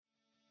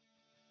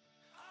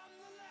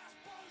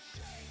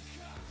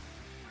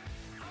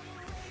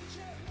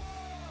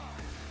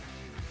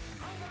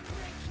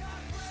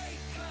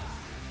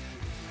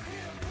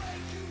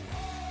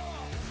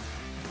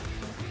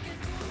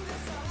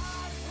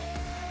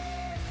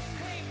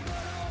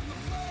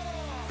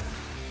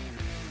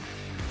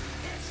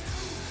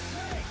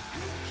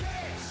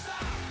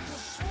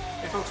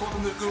folks,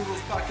 welcome to the Goon Rules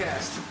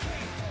Podcast.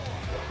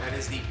 That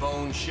is the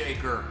Bone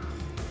Shaker,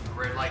 the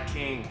Red Light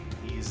King.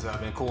 He's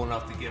been cool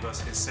enough to give us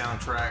his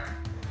soundtrack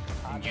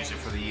and use it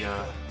for the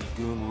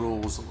Goon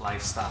Rules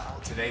lifestyle.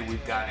 Today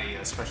we've got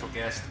a special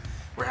guest.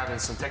 We're having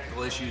some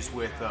technical issues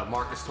with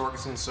Marcus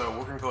Torgerson, so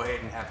we're going to go ahead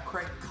and have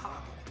Craig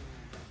Coggle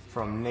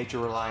from Nature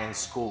Reliance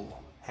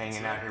School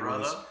hanging out here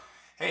with us.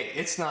 Hey,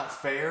 it's not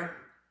fair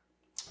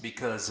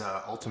because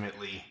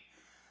ultimately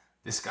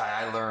this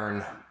guy, I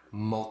learn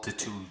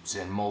multitudes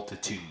and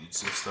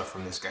multitudes of stuff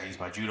from this guy. He's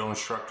my judo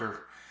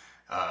instructor.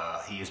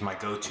 He is my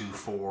go-to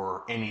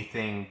for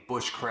anything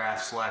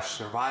bushcraft /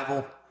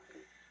 survival.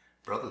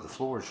 Brother, the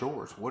floor is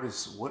yours. What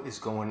is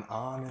going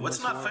on?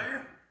 What's not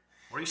fair?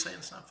 What are you saying?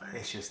 It's not fair.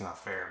 It's just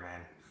not fair, man.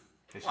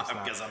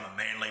 Because I'm a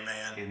manly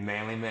man. A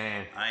manly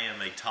man. I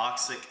am a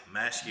toxic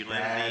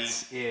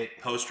masculinity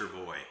poster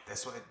boy.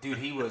 That's what, dude.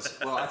 He was.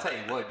 Well, I tell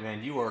you what,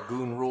 man. You are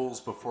Goon Rules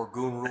before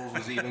Goon Rules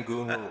was even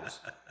Goon Rules.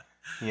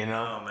 You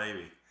know? Oh,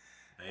 maybe.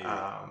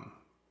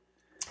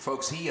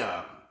 Folks, he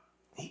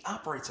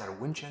operates out of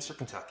Winchester,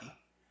 Kentucky.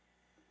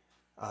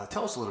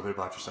 Tell us a little bit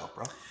about yourself,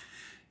 bro.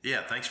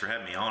 Yeah, thanks for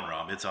having me on,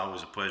 Rob. It's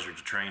always a pleasure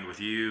to train with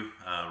you.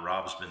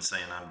 Rob's been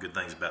saying good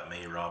things about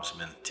me. Rob's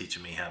been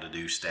teaching me how to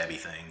do stabby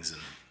things and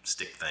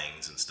stick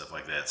things and stuff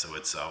like that. So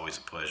it's always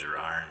a pleasure.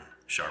 Iron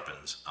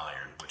sharpens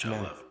iron, which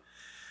I love.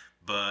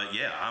 But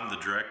yeah, I'm the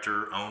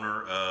director,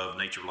 owner of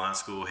Nature Reliance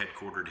School,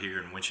 headquartered here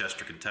in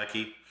Winchester,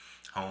 Kentucky.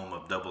 Home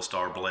of Double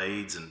Star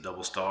Blades and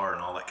Double Star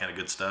and all that kind of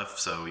good stuff.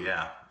 So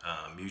yeah,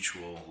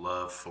 mutual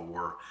love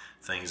for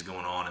things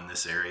going on in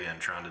this area and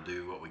trying to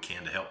do what we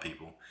can to help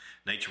people.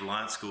 Nature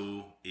Reliance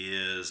School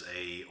is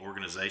a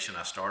organization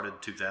I started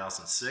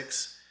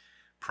 2006.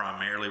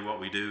 Primarily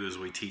what we do is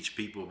we teach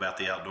people about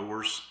the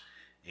outdoors,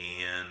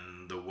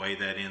 and the way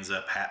that ends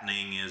up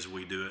happening is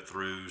we do it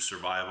through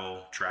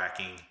survival,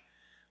 tracking,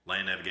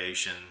 land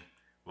navigation,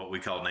 what we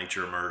call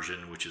nature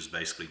immersion, which is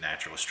basically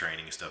naturalist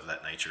training and stuff of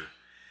that nature.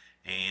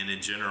 And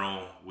in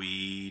general,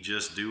 we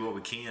just do what we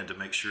can to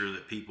make sure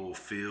that people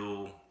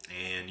feel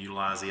and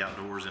utilize the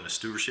outdoors in a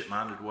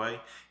stewardship-minded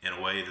way, in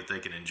a way that they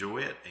can enjoy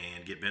it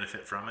and get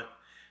benefit from it,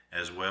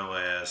 as well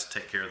as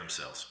take care of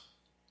themselves.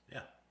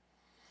 Yeah.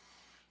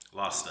 A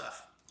lot of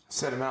stuff.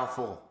 Said a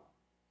mouthful.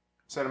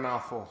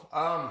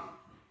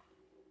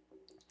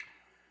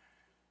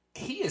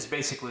 He is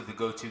basically the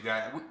go-to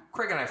guy.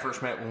 Craig and I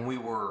first met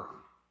when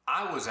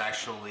I was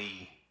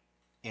actually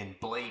in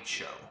Blade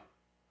Show.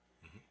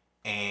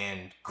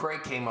 And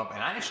Craig came up,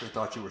 and I actually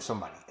thought you were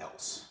somebody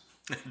else.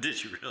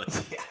 Did you really?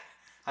 Yeah.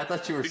 I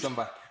thought you were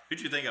somebody. Who'd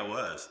you think I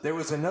was? There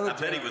was another. I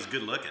bet he was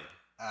good looking.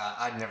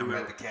 I'd never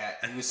met the cat.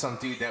 He was some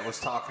dude that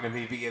was talking to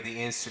me via the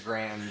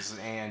Instagrams,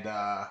 and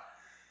I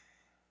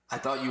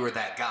thought you were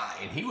that guy.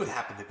 And he would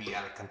happen to be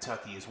out of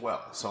Kentucky as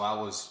well. So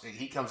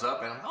he comes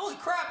up, and I'm, holy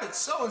crap, it's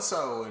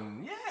so-and-so.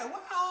 And yeah,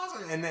 wow.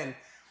 And then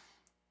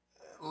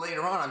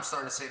later on, I'm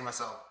starting to say to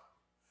myself,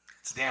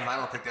 damn, I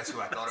don't think that's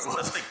who I thought it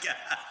was.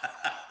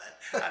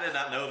 I did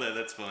not know that.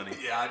 That's funny.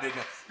 Yeah, I didn't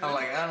know. I'm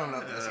like, I don't know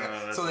this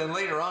guy. So then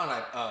later on,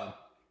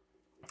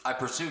 I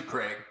pursued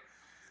Craig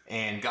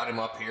and got him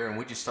up here, and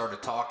we just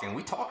started talking.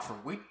 We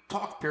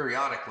talked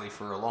periodically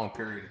for a long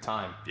period of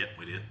time. Yep,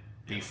 we did.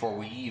 Before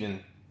we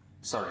even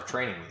started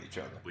training with each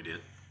other. We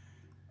did.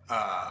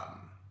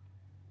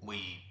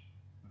 We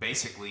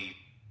basically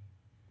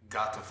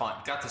got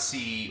to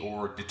see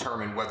or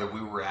determine whether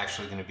we were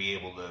actually going to be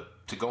able to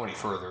go any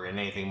further in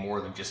anything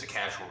more than just a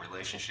casual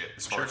relationship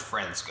as far as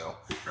friends go.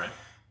 Right.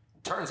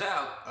 Turns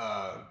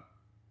out,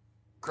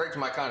 Craig's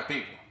my kind of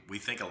people. We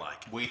think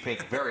alike. We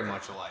think very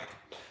much alike.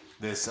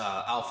 This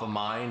alpha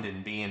mind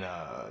and being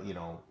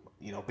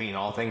being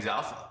all things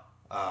alpha,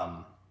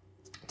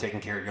 taking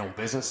care of your own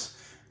business,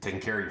 taking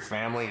care of your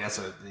family.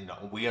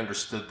 We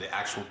understood the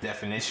actual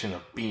definition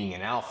of being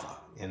an alpha,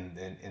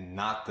 and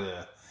not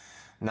the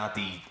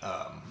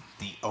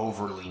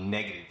overly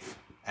negative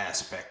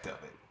aspect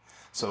of it.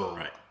 So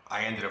right.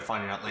 I ended up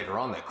finding out later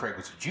on that Craig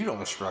was a judo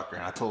instructor,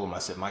 and I told him, I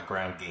said, my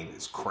ground game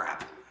is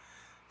crap.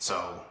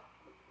 So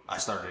I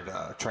started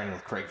training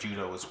with Craig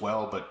Judo as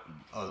well, but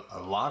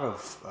a lot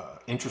of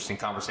interesting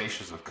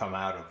conversations have come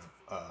out of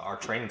our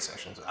training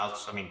sessions.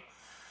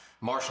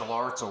 Martial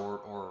arts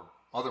or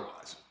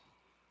otherwise.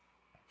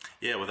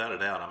 Yeah, without a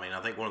doubt.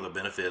 I think one of the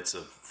benefits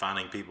of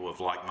finding people with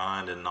like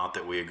mind, and not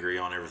that we agree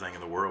on everything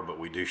in the world, but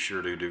we do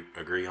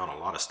agree on a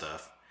lot of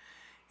stuff,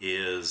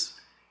 is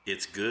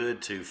it's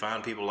good to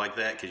find people like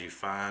that, because you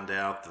find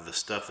out that the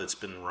stuff that's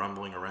been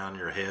rumbling around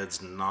your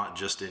head's not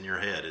just in your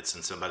head, it's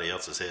in somebody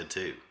else's head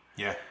too.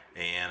 Yeah.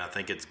 And I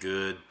think it's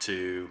good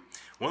to,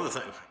 one of the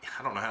things,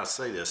 I don't know how to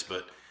say this,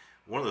 but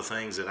one of the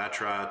things that I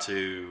try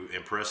to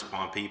impress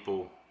upon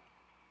people,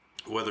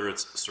 whether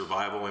it's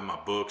survival in my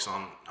books,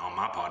 on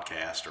my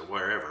podcast, or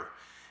wherever,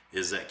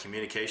 is that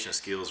communication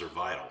skills are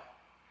vital.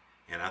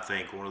 And I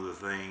think one of the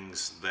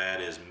things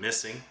that is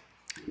missing,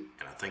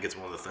 and I think it's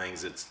one of the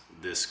things that's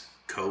this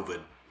COVID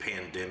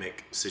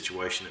pandemic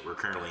situation that we're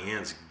currently in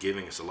is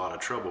giving us a lot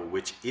of trouble,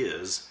 which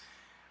is,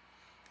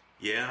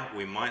 yeah,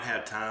 we might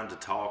have time to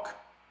talk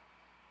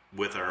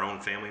with our own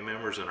family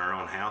members in our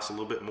own house a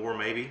little bit more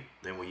maybe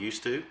than we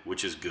used to,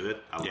 which is good.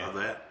 I love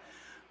that.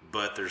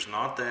 But there's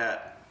not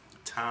that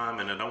time,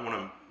 and I don't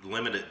want to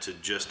limit it to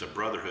just a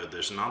brotherhood.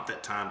 There's not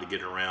that time to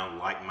get around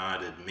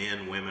like-minded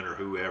men, women, or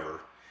whoever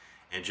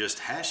and just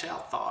hash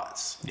out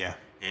thoughts. Yeah.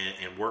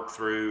 And work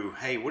through,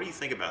 hey, what do you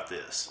think about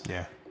this?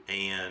 Yeah.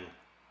 And,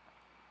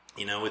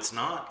 you know,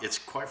 it's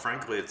quite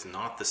frankly, it's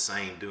not the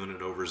same doing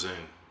it over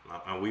Zoom.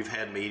 We've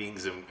had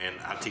meetings, and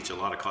I teach a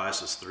lot of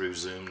classes through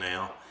Zoom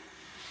now.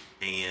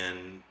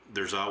 And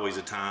there's always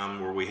a time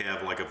where we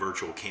have like a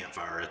virtual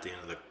campfire at the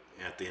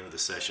end of the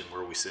session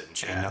where we sit and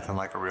chat. Ain't nothing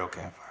like a real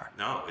campfire.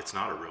 No, it's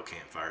not a real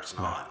campfire. It's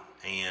not.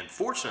 And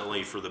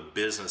fortunately for the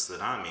business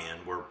that I'm in,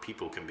 where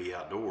people can be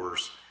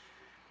outdoors,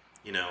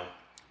 you know,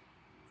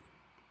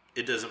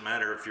 it doesn't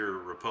matter if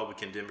you're a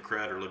Republican,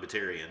 Democrat, or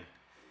Libertarian.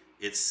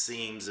 It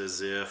seems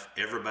as if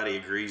everybody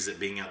agrees that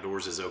being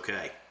outdoors is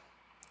okay.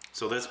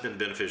 So that's been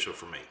beneficial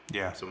for me.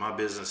 Yeah. So my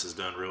business has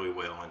done really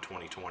well in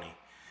 2020.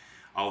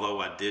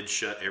 Although I did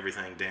shut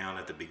everything down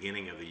at the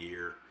beginning of the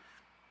year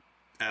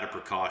out of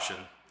precaution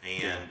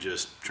and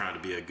just trying to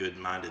be a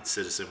good-minded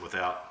citizen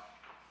without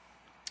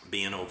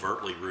being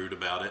overtly rude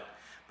about it.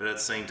 But at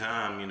the same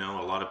time, you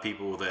know, a lot of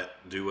people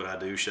that do what I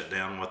do shut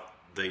down what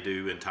they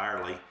do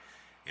entirely.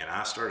 And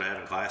I started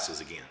having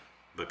classes again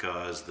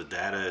because the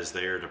data is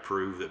there to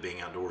prove that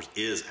being outdoors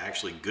is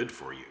actually good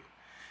for you.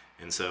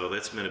 And so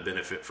that's been a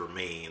benefit for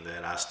me,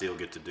 that I still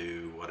get to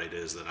do what it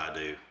is that I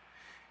do.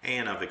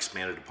 And I've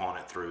expanded upon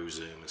it through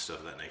Zoom and stuff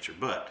of that nature.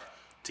 But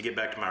to get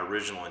back to my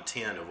original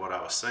intent of what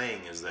I was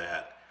saying is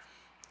that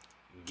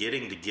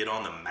getting to get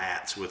on the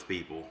mats with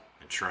people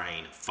and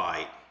train,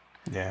 fight,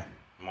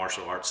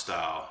 martial arts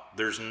style,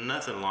 there's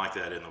nothing like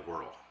that in the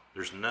world.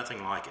 There's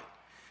nothing like it.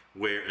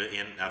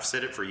 And I've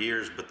said it for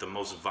years, but the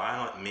most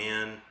violent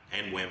men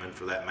and women,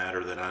 for that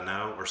matter, that I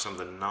know are some of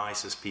the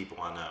nicest people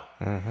I know.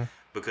 Mm-hmm.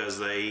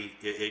 Because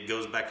it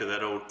goes back to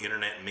that old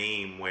internet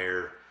meme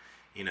where,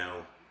 you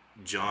know,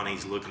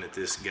 Johnny's looking at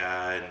this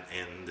guy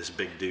and this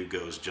big dude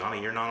goes,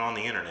 "Johnny, you're not on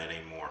the internet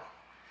anymore."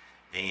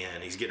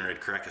 And he's getting ready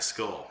to crack a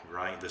skull,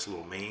 right? This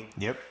little meme.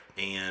 Yep.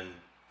 And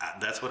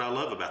that's what I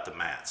love about the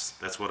mats.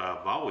 That's what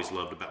I've always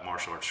loved about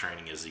martial arts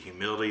training, is the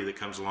humility that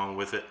comes along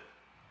with it.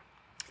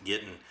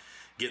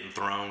 Getting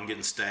thrown,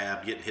 getting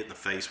stabbed, getting hit in the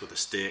face with a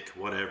stick,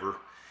 whatever,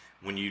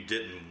 when you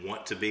didn't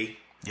want to be.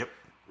 Yep.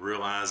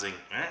 Realizing,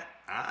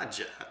 I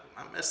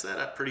messed that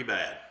up pretty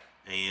bad.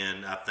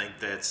 And I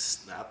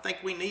think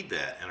we need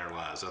that in our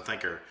lives.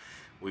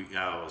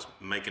 I was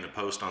making a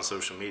post on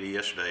social media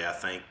yesterday. I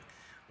think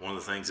one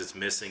of the things that's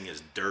missing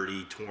is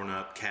dirty, torn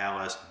up,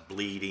 calloused,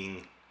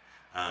 bleeding,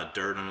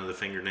 dirt under the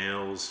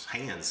fingernails,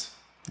 hands.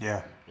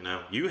 Yeah. You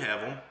know, you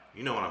have them.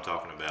 You know what I'm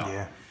talking about.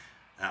 Yeah.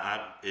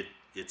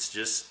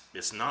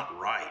 It's not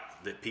right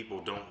that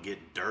people don't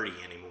get dirty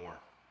anymore.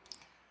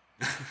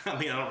 I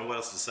mean, I don't know what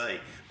else to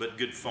say, but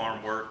good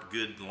farm work,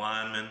 good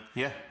linemen,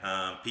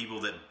 people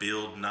that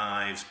build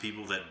knives,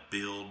 people that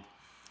build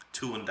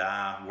tool and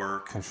die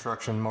work,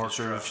 construction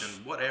workers,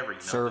 whatever,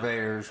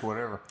 surveyors,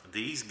 whatever.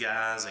 These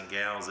guys and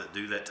gals that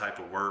do that type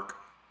of work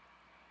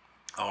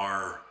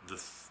are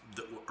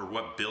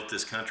what built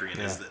this country, and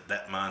is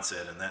that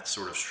mindset and that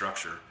sort of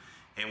structure.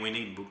 And we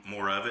need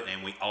more of it,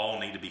 and we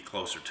all need to be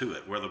closer to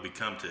it. Whether we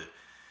come to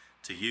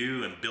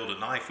you and build a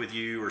knife with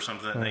you or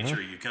something of that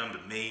nature, you come to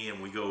me and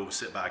we go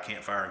sit by a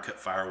campfire and cut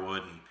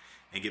firewood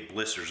and get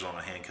blisters on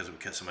our hand because we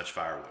cut so much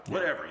firewood.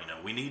 Whatever, you know,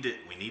 we need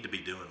to be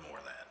doing more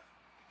of that.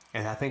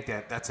 And I think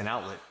that's an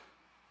outlet.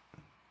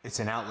 It's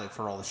an outlet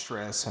for all the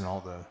stress and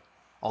all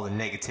the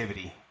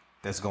negativity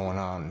that's going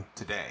on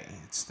today.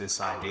 It's this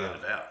idea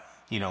of,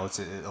 you know, it's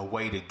a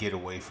way to get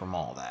away from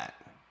all that.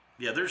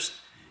 Yeah,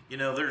 there's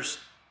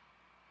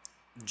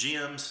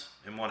gyms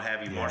and what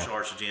have you, martial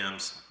arts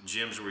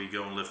gyms where you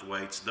go and lift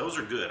weights. Those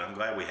are good. I'm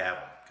glad we have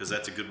them because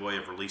that's a good way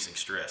of releasing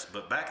stress.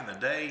 But back in the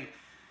day,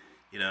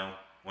 you know,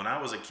 when I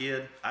was a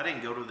kid, I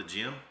didn't go to the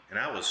gym, and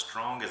I was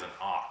strong as an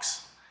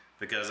ox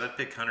because I'd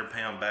pick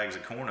 100-pound bags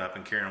of corn up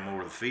and carry them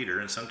over the feeder,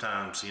 and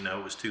sometimes, you know,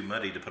 it was too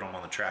muddy to put them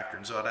on the tractor,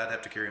 and so I'd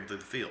have to carry them through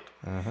the field.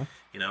 Mm-hmm.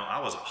 You know, I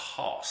was a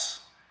hoss,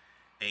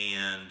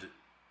 and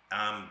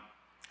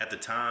at the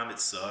time it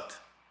sucked.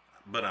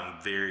 But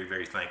I'm very,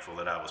 very thankful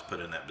that I was put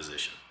in that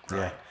position.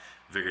 Right? Yeah.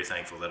 Very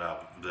thankful that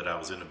I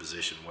was in a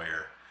position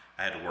where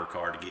I had to work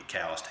hard to get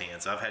calloused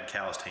hands. I've had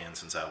calloused hands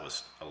since I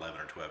was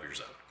 11 or 12 years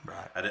old.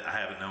 Right. I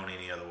haven't known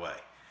any other way,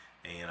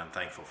 and I'm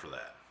thankful for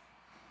that.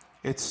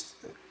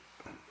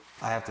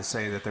 I have to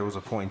say that there was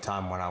a point in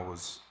time when I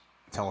was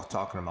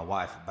talking to my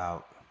wife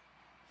about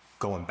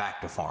going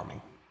back to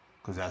farming,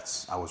 because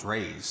I was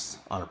raised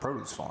on a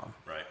produce farm.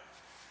 Right.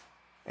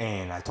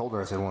 And I told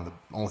her, I said, one of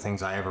the only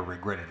things I ever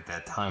regretted at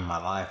that time in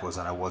my life was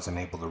that I wasn't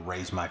able to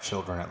raise my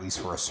children, at least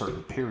for a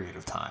certain period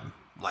of time,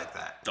 like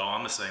that. Oh,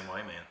 I'm the same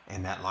way, man.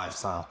 In that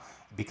lifestyle.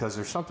 Because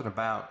there's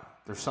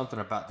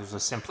a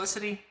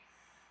simplicity,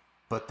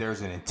 but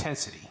there's an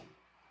intensity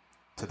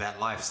to that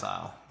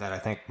lifestyle that I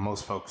think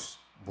most folks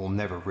will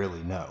never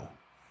really know.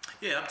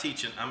 Yeah, I'm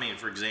teaching. I mean,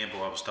 for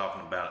example, I was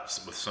talking about it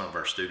with some of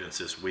our students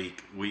this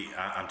week.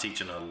 I'm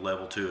teaching a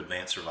level 2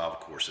 advanced survival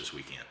course this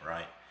weekend,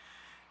 right?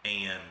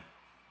 And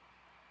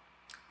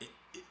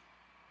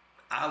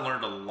I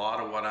learned a lot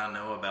of what I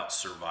know about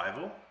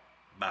survival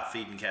by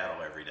feeding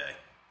cattle every day.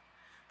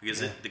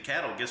 Because the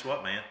cattle, guess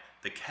what, man?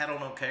 The cattle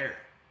don't care.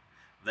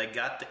 They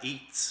got the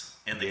eats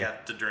and they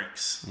got the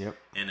drinks. Yep.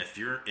 And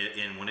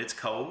and when it's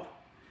cold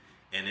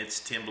and it's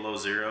 10 below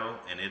zero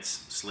and it's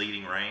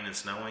sleeting, rain, and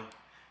snowing,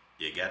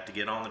 you got to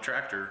get on the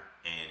tractor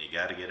and you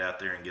got to get out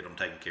there and get them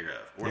taken care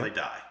of, or they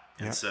die.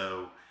 And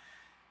so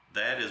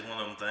that is one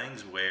of them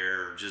things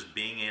where just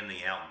being in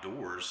the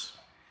outdoors,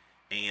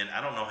 and I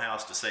don't know how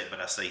else to say it,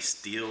 but I say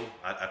steel.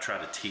 I try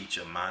to teach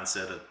a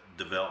mindset of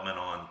development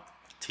on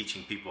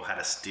teaching people how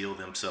to steel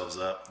themselves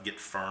up, get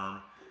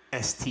firm.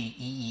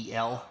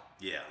 STEEL.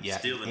 Yeah,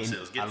 steel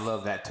themselves. I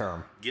love that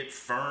term. Get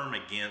firm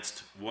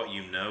against what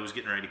you know is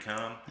getting ready to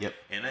come. Yep.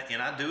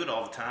 And I do it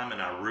all the time, and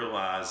I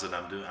realize that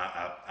I'm doing.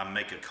 I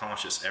make a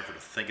conscious effort to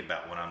think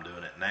about when I'm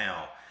doing it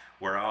now,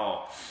 where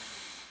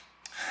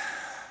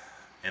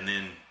and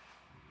then,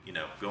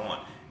 go on.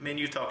 I mean,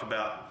 you talked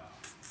about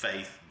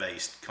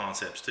faith-based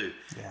concepts too.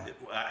 Yeah.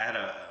 I had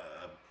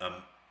a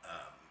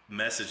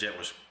message that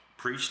was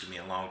preached to me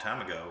a long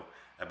time ago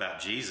about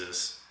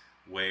Jesus,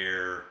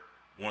 where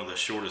one of the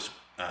shortest.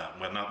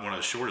 Not one of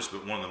the shortest,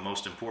 but one of the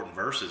most important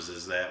verses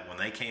is that when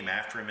they came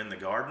after him in the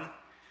garden,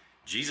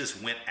 Jesus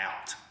went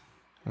out.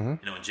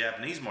 Mm-hmm. In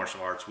Japanese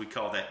martial arts, we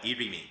call that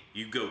irimi.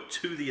 You go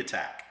to the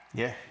attack.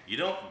 Yeah. You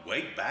don't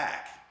wait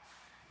back.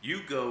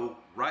 You go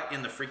right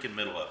in the freaking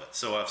middle of it.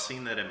 So I've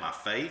seen that in my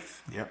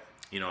faith. Yep.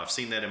 I've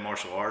seen that in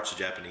martial arts,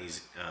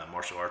 Japanese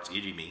martial arts,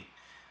 irimi,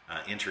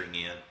 entering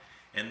in.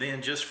 And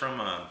then just from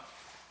a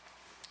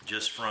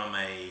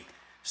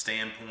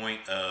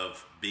standpoint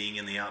of being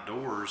in the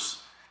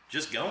outdoors,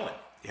 just going.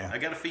 Yeah. I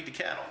got to feed the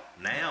cattle.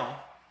 Now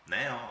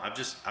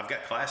I've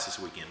got class this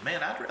weekend.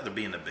 Man, I'd rather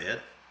be in the bed,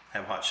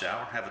 have a hot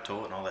shower, have a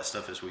toilet and all that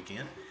stuff this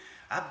weekend.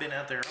 I've been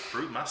out there, I've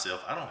proved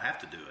myself. I don't have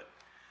to do it.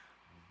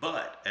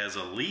 But as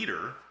a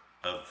leader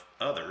of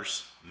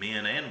others,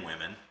 men and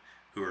women,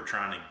 who are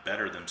trying to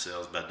better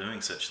themselves by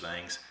doing such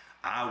things,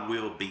 I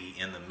will be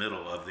in the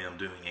middle of them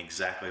doing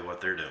exactly what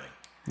they're doing.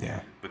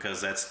 Yeah. Because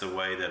that's the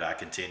way that I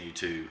continue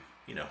to,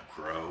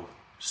 grow,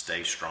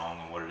 stay strong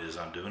in what it is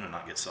I'm doing and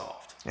not get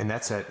soft. And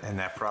that's it. And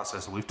that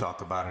process, we've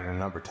talked about it a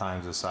number of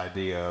times, this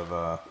idea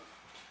of,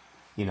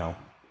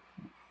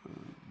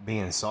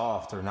 being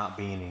soft or not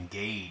being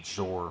engaged,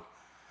 or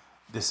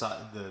this,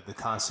 the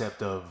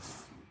concept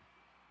of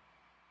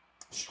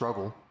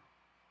struggle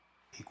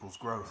equals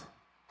growth.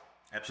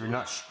 Absolutely. If you're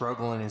not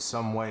struggling in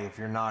some way, if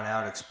you're not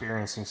out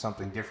experiencing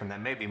something different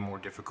that may be more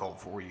difficult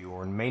for you,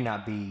 or may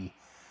not be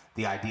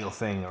the ideal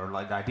thing, or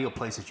like the ideal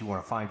place that you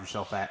want to find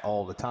yourself at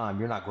all the time,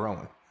 you're not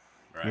growing.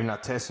 Right. You're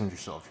not testing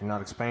yourself. You're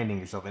not expanding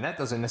yourself. And that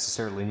doesn't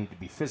necessarily need to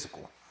be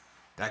physical.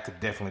 That could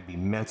definitely be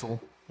mental,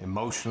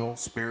 emotional,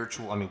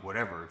 spiritual. I mean,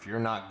 whatever. If you're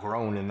not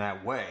growing in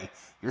that way,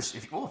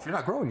 if you're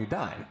not growing, you're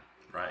dying.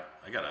 Right.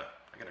 I got a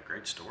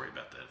great story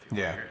about that if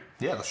you want to hear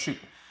it. Yeah, let's shoot.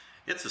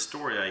 It's a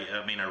story.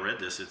 I read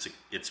this.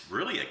 It's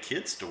really a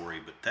kid's story,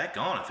 but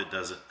daggone if it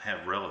doesn't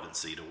have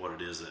relevancy to what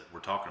it is that we're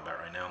talking about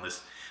right now. And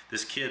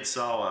this kid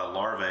saw a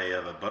larvae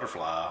of a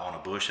butterfly on a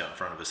bush out in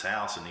front of his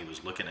house, and he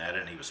was looking at it,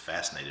 and he was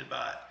fascinated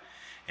by it.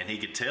 And he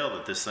could tell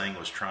that this thing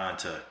was trying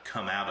to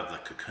come out of the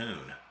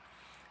cocoon,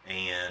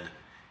 and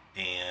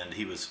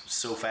he was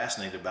so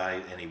fascinated by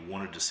it, and he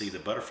wanted to see the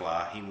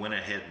butterfly. He went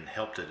ahead and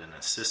helped it and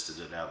assisted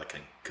it out of the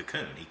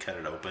cocoon. He cut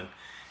it open,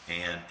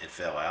 and it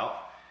fell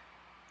out,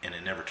 and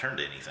it never turned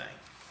to anything.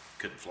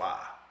 Couldn't fly.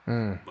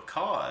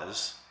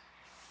 Because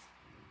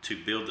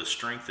to build the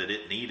strength that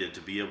it needed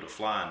to be able to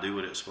fly and do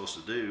what it was supposed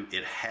to do,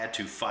 it had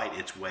to fight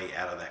its way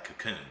out of that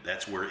cocoon.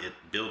 That's where it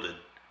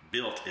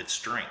built its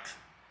strength.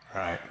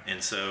 Right.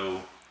 And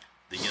so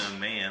the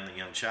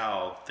young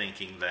child,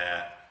 thinking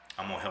that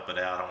I'm going to help it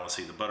out, I want to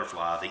see the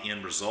butterfly, the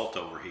end result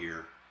over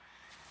here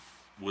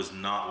was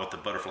not what the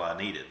butterfly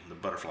needed. The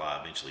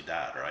butterfly eventually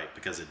died, right?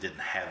 Because it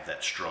didn't have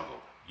that struggle.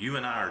 You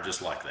and I are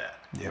just like that.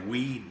 Yep.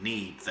 We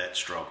need that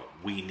struggle.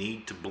 We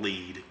need to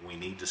bleed. We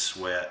need to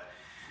sweat.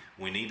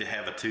 We need to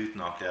have a tooth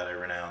knocked out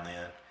every now and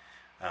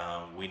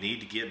then. We need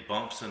to get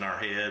bumps in our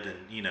head,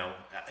 and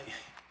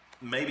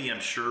maybe I'm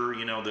sure,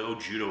 the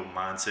old judo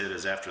mindset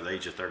is after the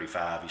age of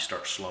 35, you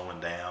start slowing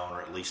down,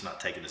 or at least not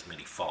taking as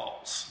many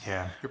falls.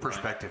 Yeah, your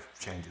perspective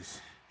changes.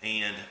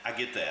 And I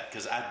get that,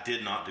 because I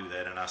did not do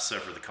that, and I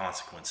suffer the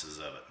consequences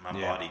of it. My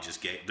body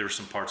just there's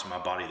some parts of my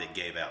body that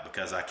gave out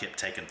because I kept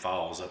taking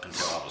falls up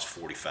until I was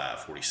 45,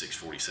 46,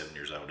 47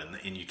 years old.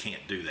 And you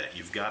can't do that.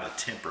 You've got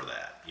to temper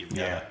that.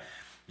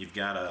 You've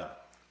got to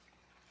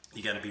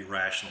be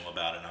rational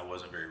about it, and I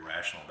wasn't very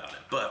rational about it.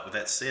 But with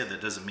that said,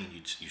 that doesn't mean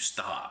you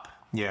stop.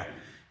 Yeah.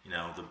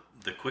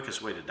 The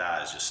quickest way to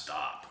die is just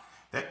stop.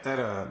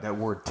 That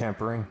word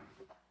tempering,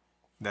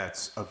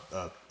 that's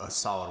a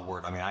solid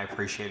word. I mean, I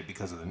appreciate it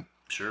because of the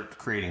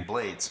creating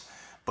blades,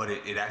 but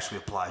it actually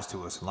applies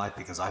to us in life,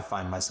 because I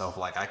find myself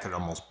like I could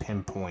almost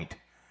pinpoint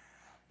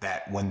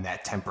that when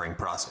that tempering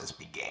process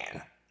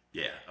began.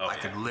 Yeah. Oh, I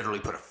could literally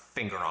put a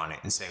finger on it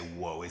and say,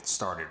 whoa, it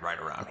started right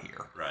around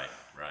here. Right.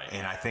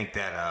 And I think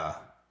that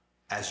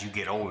as you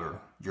get older,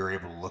 you're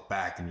able to look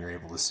back and you're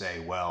able to say,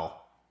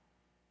 well,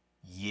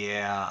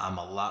 yeah, I'm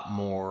a lot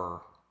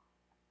more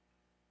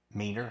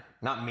meaner.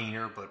 Not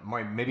meaner, but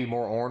maybe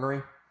more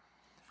ornery.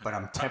 But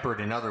I'm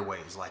tempered in other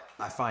ways. Like,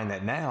 I find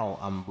that now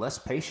I'm less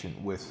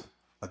patient with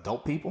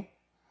adult people.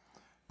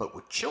 But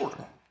with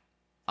children,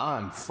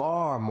 I'm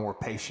far more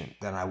patient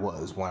than I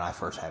was when I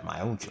first had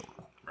my own children.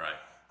 Right.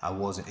 I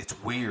wasn't. It's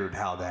weird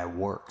how that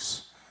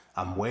works.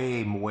 I'm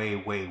way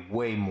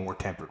more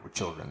tempered with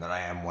children than I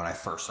am when I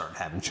first started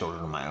having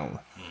children of my own.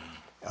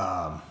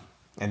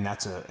 And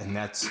that's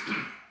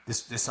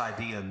this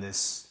idea and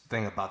this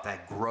thing about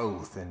that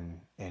growth, and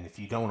if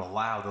you don't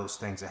allow those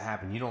things to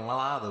happen, you don't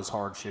allow those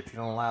hardships, you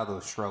don't allow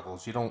those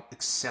struggles, you don't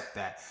accept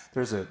that.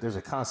 There's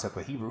a concept,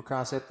 a Hebrew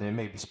concept, and it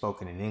may be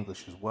spoken in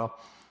English as well.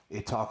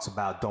 It talks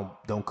about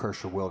don't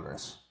curse your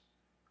wilderness.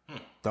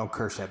 Don't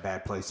curse that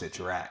bad place that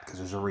you're at, because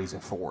there's a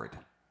reason for it.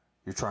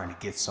 You're trying to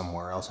get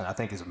somewhere else. And I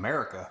think as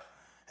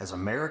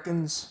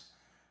Americans,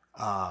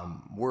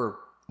 we're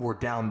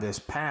down this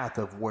path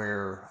of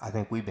where I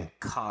think we've been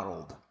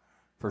coddled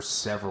for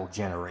several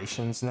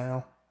generations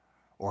now,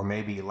 or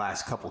maybe the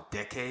last couple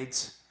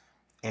decades,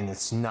 and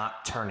it's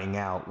not turning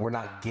out. We're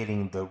not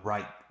getting the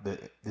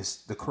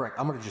correct.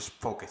 I'm going to just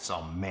focus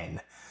on men,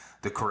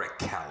 the correct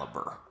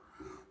caliber.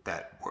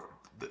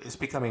 It's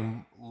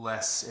becoming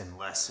less and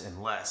less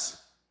and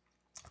less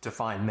to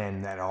find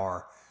men that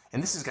are,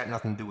 and this has got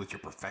nothing to do with your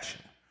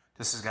profession.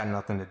 This has got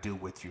nothing to do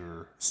with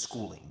your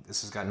schooling.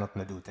 This has got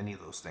nothing to do with any of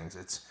those things.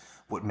 It's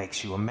what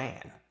makes you a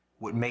man,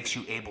 what makes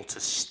you able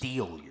to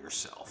steel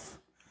yourself.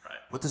 Right.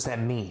 What does that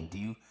mean? Do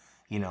you,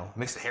 it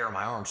makes the hair on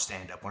my arm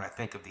stand up when I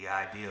think of the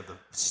idea of the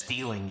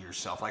steeling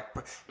yourself. Like,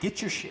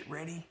 get your shit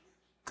ready,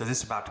 because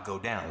it's about to go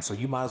down. So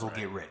you might as well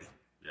get ready.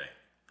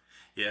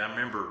 Yeah. I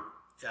remember.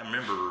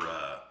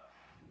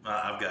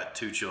 I've got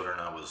two children.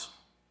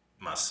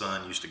 My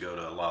son used to go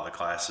to a lot of the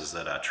classes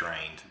that I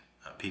trained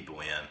people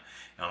in.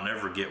 And I'll never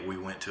forget, we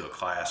went to a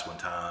class one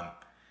time,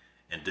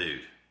 and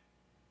dude,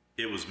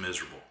 it was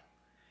miserable.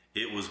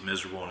 It was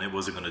miserable, and it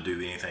wasn't going to do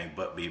anything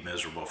but be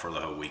miserable for the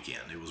whole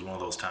weekend. It was one of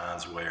those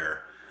times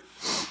where,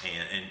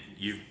 and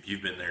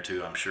you've been there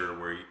too, I'm sure,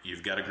 where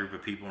you've got a group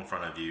of people in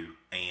front of you,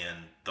 and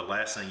the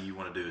last thing you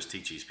want to do is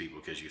teach these people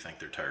because you think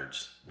they're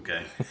turds,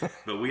 okay?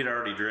 But we had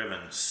already driven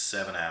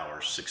 6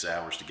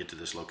 hours to get to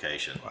this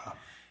location. Wow.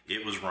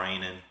 It was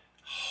raining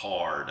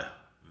hard,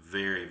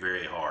 very,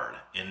 very hard.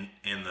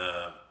 And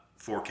the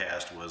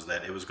forecast was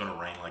that it was going to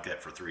rain like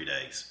that for 3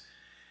 days.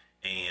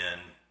 And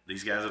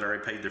these guys had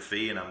already paid their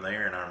fee, and I'm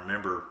there, and I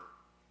remember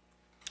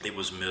it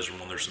was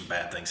miserable, and there's some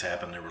bad things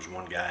happened. There was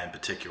one guy in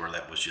particular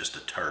that was just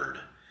a turd.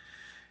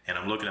 And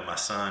I'm looking at my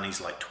son,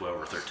 he's like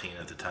 12 or 13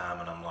 at the time,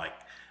 and I'm like,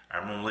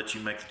 I'm going to let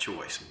you make the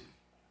choice.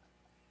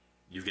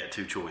 You've got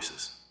two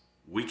choices.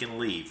 We can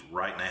leave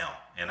right now,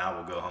 and I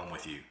will go home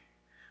with you.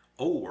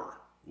 Or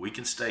we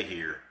can stay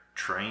here,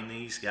 train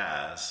these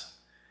guys,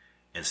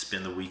 and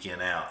spend the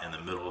weekend out in the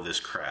middle of this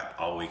crap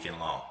all weekend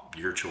long.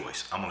 Your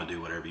choice. I'm going to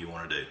do whatever you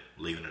want to do,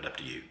 leaving it up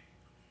to you.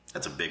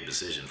 That's a big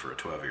decision for a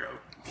 12-year-old.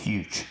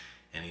 Huge.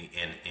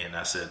 And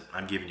I said,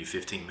 I'm giving you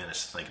 15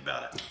 minutes to think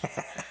about it.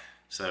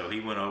 So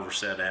he went over,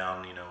 sat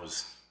down,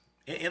 was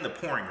in the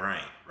pouring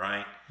rain,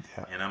 right?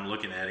 Yeah. And I'm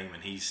looking at him,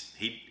 and he,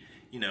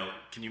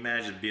 can you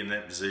imagine being in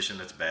that position?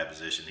 That's a bad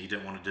position. He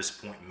didn't want to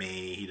disappoint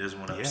me. He doesn't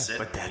want to upset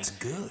me. But that's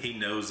good. He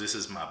knows this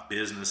is my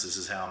business. This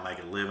is how I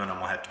make a living. I'm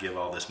going to have to give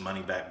all this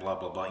money back, blah,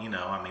 blah, blah.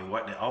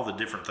 All the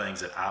different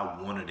things that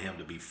I wanted him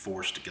to be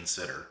forced to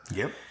consider.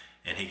 Yep.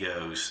 And he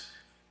goes,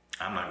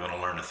 I'm not going to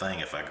learn a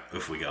thing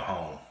if we go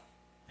home,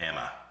 am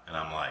I? And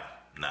I'm like,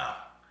 no.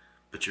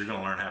 But you're going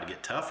to learn how to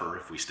get tougher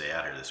if we stay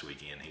out here this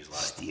weekend. He's like,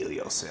 steal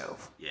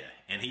yourself. Yeah,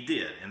 and he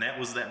did. And that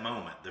was that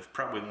moment.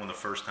 Probably one of the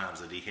first times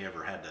that he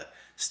ever had to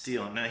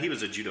steal. Now, he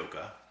was a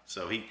judoka,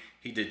 so he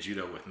did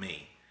judo with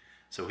me.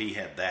 So he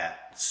had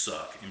that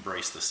suck,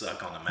 embrace the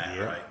suck on the mat,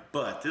 right?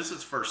 But this is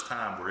the first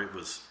time where it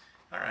was,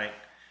 all right,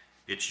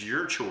 it's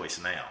your choice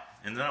now.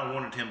 And then I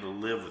wanted him to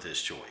live with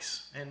his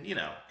choice. And,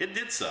 it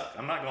did suck.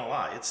 I'm not going to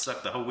lie. It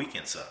sucked. The whole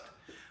weekend sucked.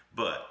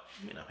 But,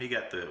 we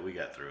got through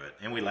it.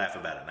 And we laugh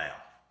about it now.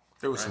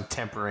 There was some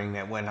tempering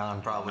that went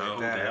on probably. No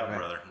doubt,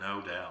 brother.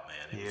 No doubt,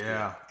 man. It was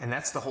good. And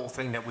that's the whole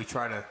thing that we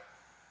try to,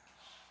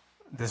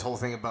 this whole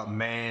thing about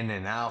men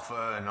and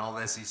alpha and all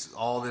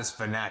this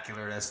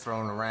vernacular that's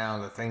thrown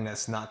around, the thing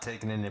that's not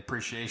taken into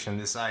appreciation,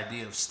 this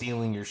idea of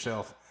stealing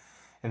yourself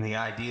and the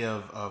idea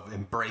of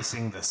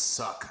embracing the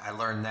suck. I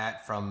learned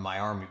that from my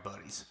Army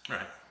buddies.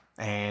 Right.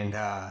 And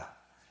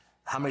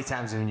how many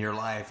times in your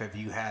life have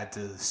you had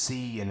to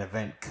see an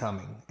event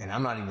coming? And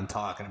I'm not even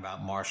talking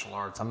about martial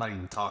arts. I'm not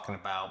even talking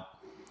about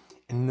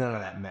none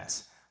of that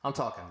mess. I'm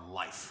talking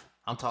life.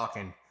 I'm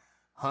talking,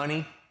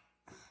 honey,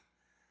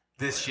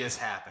 this just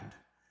happened.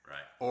 Right.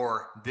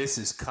 Or this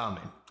is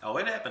coming. Oh,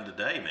 it happened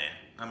today, man.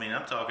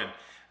 I'm talking,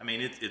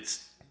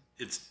 it's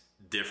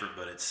different,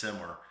 but it's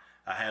similar.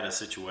 I had a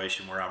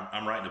situation where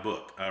I'm writing a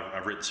book.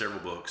 I've written several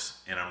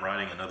books, and I'm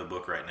writing another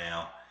book right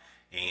now,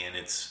 and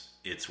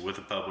it's with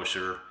a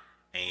publisher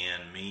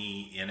and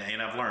me, and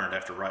I've learned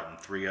after writing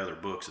 3 other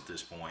books at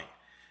this point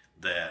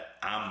that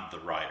I'm the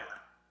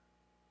writer.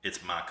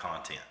 It's my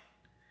content.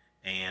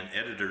 And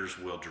editors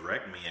will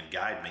direct me and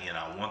guide me, and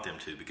I want them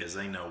to because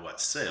they know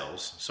what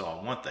sells. So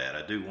I want that.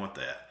 I do want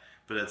that.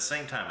 But at the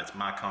same time, it's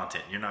my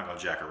content. And you're not going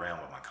to jack around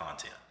with my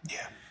content.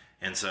 Yeah.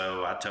 And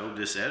so I told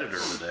this editor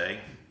today,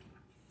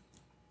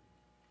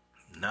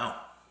 no,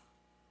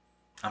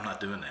 I'm not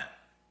doing that.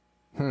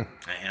 And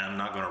I'm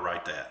not going to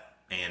write that.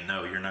 And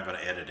no, you're not going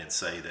to edit and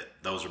say that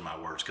those are my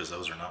words, because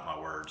those are not my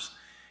words.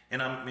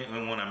 And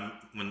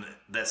when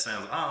that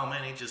sounds, oh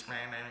man, he just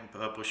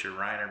publisher,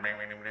 writer,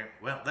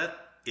 well,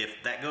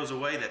 if that goes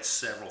away, that's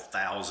several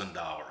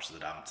 $1,000s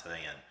that I'm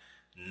saying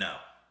no.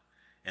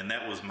 And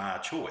that was my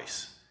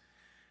choice.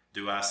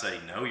 Do I say,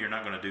 no, you're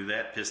not going to do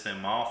that, piss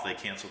them off, they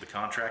cancel the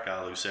contract,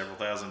 I lose several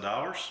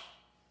 $1,000s?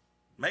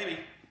 Maybe,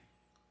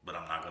 but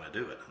I'm not going to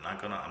do it. I'm not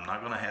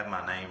going to have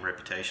my name,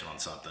 reputation on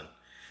something.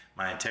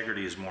 My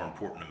integrity is more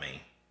important to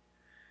me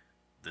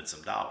than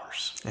some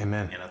dollars.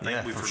 Amen. And I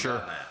think we've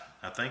forgotten that.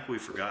 I think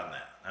we've forgotten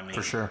that. I mean,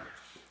 For sure.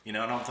 You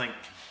know, I don't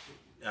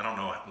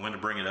know when to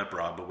bring it up,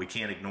 Rob, but we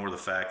can't ignore the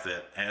fact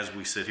that as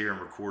we sit here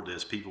and record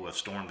this, people have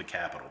stormed the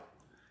Capitol.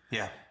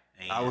 Yeah.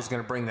 And I was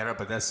going to bring that up,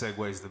 but that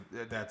segues.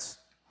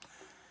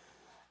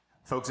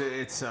 Folks,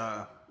 it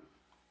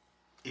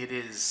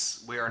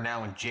is, we are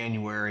now in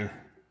January.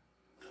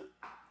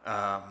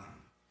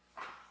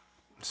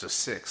 It's the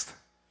 6th.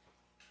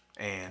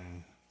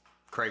 And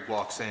Craig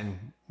walks in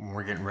when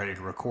we're getting ready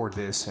to record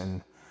this,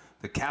 and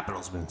the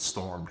Capitol's been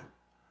stormed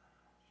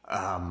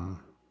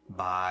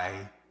by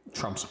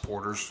Trump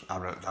supporters. I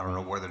don't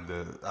know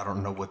I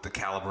don't know what the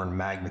caliber and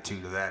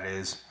magnitude of that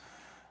is.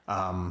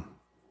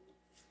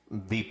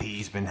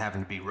 VP's been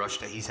having to be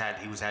rushed. He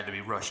had to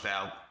be rushed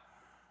out.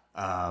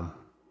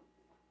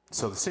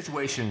 So the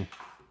situation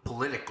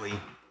politically,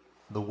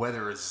 the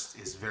weather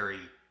is very.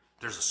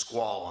 There's a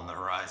squall on the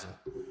horizon.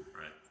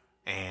 Right.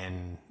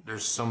 And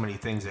there's so many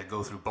things that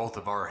go through both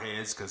of our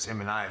heads, because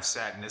him and I have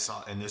sat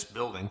in this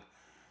building,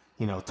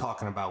 you know,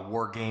 talking about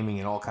war gaming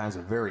and all kinds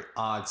of very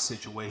odd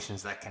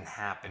situations that can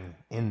happen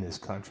in this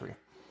country.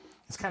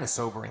 It's kind of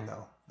sobering,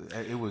 though.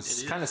 It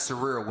was kind of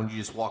surreal when you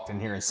just walked in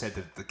here and said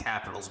that the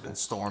Capitol's been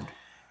stormed.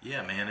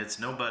 Yeah, man, it's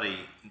nobody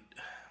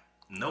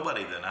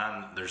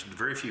that there's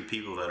very few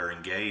people that are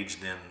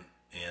engaged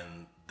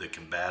in the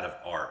combative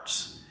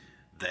arts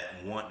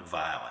that want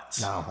violence.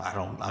 No, I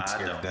don't. I'm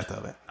scared to death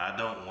of it. I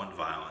don't want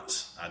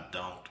violence. I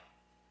don't.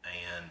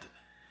 And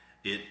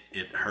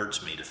it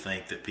hurts me to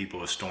think that people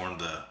have stormed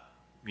the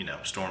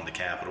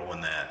Capitol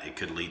and that it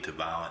could lead to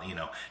violence. You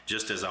know,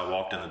 just as I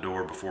walked in the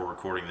door before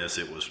recording this,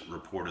 it was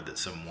reported that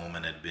some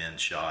woman had been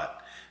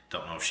shot.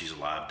 Don't know if she's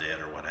alive, dead,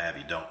 or what have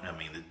you.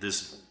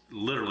 This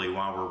literally,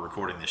 while we're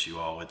recording this, you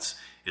all, it's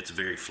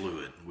very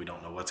fluid. We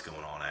don't know what's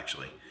going on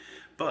actually.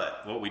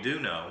 But what we do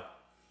know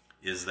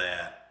is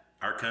that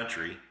our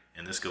country,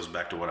 and this goes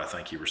back to what I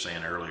think you were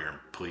saying earlier, and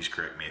please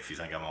correct me if you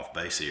think I'm off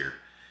base here,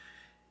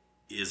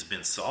 has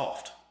been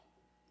soft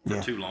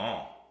for too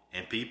long.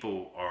 And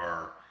people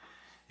are,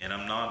 and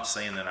I'm not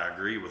saying that I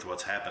agree with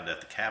what's happened at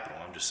the Capitol.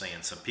 I'm just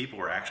saying some people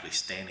are actually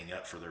standing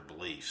up for their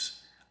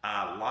beliefs.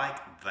 I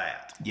like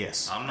that.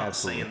 Yes, I'm not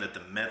absolutely. saying that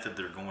the method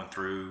they're going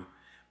through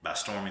by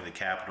storming the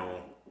Capitol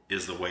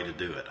is the way to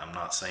do it. I'm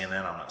not saying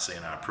that. I'm not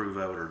saying I approve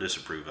of it or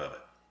disapprove of it.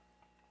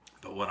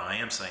 But what I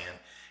am saying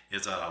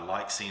is that I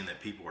like seeing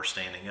that people are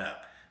standing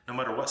up, no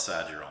matter what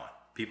side you're on.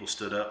 People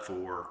stood up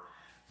for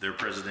their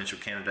presidential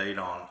candidate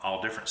on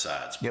all different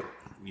sides. Yep.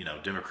 You know,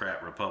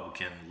 Democrat,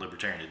 Republican,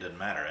 Libertarian, it doesn't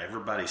matter.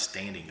 Everybody's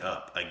standing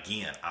up.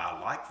 Again,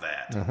 I like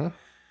that. Mm-hmm.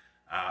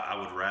 I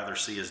would rather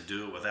see us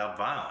do it without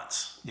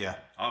violence. Yeah.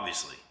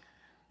 Obviously.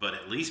 But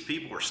at least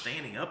people are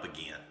standing up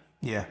again.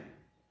 Yeah.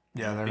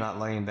 Yeah, they're not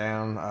laying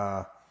down.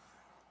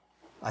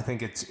 I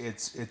think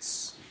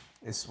it's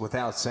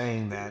without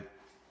saying that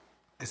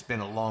it's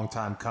been a long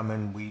time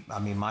coming.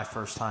 My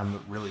first time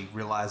really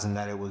realizing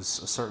that it was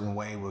a certain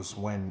way was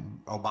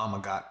when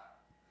Obama got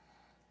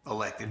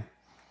elected,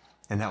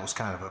 and that was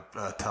kind of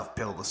a tough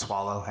pill to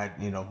swallow. Had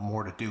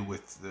more to do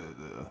with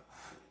the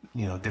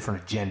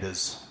different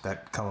agendas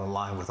that come in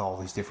line with all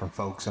these different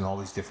folks and all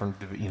these different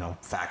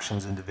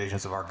factions and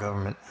divisions of our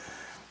government.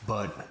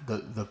 But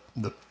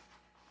the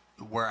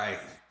where I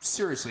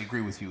seriously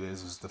agree with you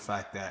is the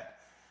fact that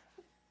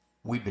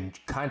we've been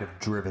kind of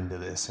driven to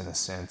this in a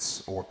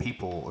sense, or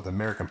the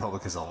American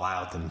public has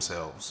allowed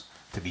themselves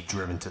to be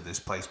driven to this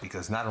place,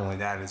 because not only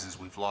that is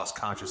we've lost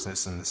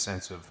consciousness in the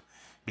sense of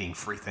being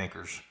free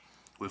thinkers.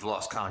 We've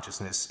lost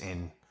consciousness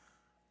in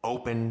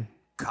open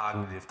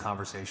cognitive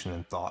conversation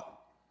and thought.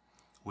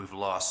 We've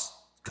lost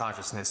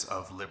consciousness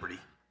of liberty.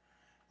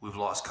 We've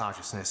lost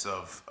consciousness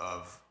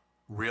of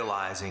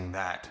realizing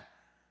that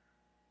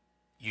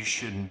you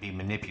shouldn't be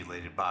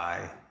manipulated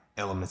by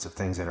elements of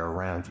things that are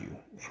around you.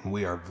 And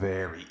we are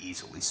very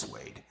easily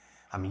swayed.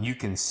 I mean, you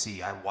can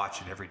see, I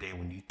watch it every day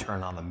when you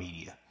turn on the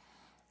media.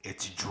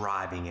 It's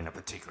driving in a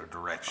particular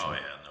direction. Oh, yeah,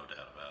 no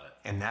doubt about it.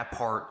 And that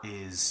part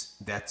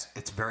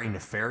it's very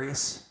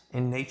nefarious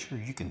in nature.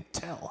 You can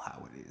tell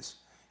how it is.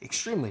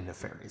 Extremely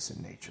nefarious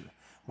in nature.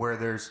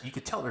 Where you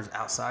could tell there's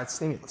outside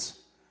stimulus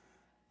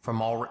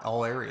from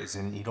all areas,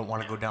 and you don't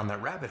want to go down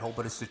that rabbit hole,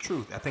 but it's the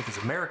truth. I think as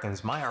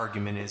Americans, my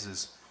argument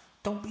is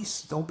don't be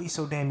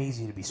so damn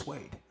easy to be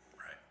swayed.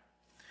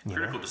 Right.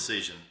 Critical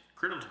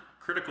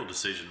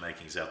decision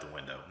making is out the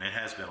window, and it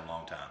has been a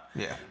long time.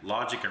 Yeah.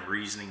 Logic and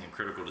reasoning and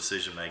critical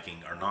decision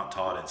making are not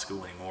taught in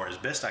school anymore, as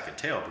best I can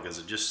tell, because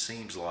it just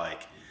seems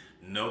like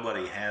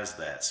nobody has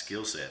that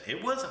skill set.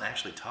 It wasn't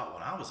actually taught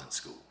when I was in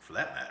school, for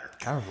that matter.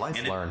 Kind of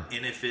life learned.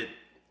 And if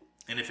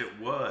it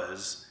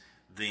was,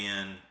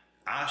 then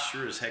I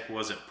sure as heck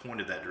wasn't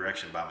pointed that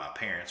direction by my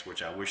parents,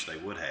 which I wish they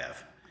would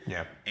have.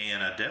 Yeah.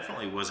 And I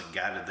definitely wasn't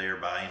guided there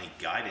by any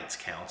guidance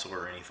counselor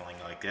or anything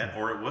like that,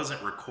 or it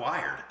wasn't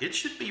required. It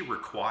should be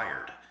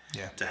required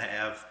to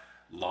have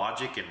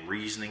logic and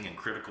reasoning and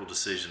critical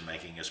decision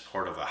making as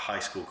part of a high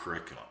school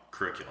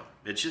curriculum.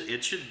 It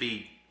should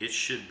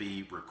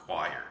be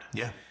required.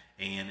 Yeah.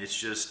 And it's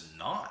just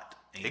not.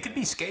 And it could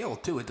be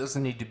scaled too. It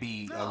doesn't need to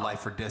be a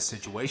life or death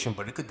situation,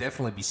 but it could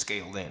definitely be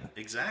scaled in.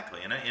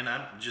 Exactly. And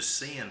I'm just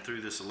seeing through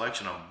this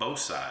election on both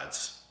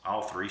sides,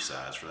 all three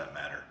sides for that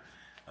matter,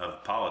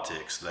 of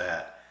politics,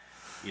 that,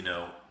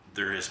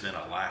 there has been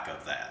a lack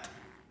of that.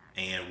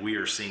 And we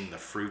are seeing the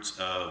fruits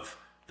of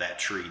that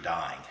tree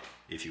dying,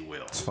 if you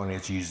will. It's funny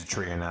that you use the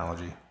tree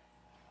analogy.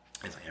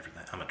 It's like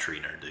everything. I'm a tree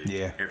nerd, dude.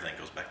 Yeah. Everything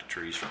goes back to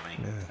trees for me.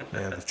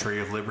 Yeah, the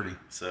tree of liberty.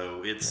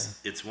 So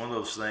it's one of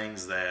those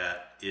things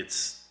that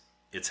it's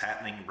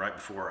happening right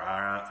before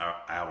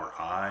our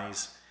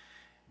eyes,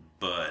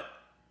 but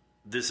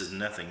this is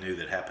nothing new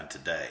that happened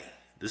today.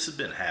 This has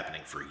been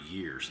happening for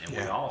years, and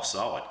we all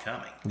saw it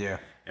coming. Yeah.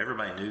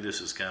 Everybody knew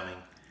this was coming.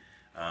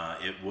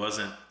 It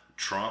wasn't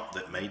Trump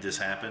that made this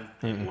happen.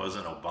 It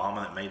wasn't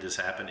Obama that made this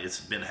happen.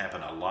 It's been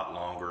happening a lot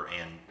longer,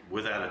 and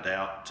without a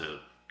doubt, to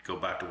go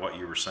back to what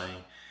you were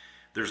saying,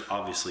 there's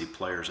obviously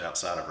players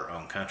outside of our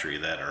own country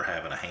that are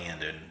having a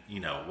hand in,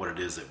 what it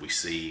is that we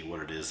see,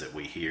 what it is that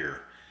we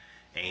hear.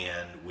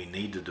 And we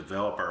need to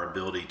develop our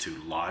ability to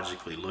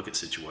logically look at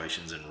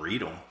situations and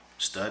read them,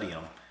 study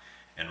them,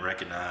 and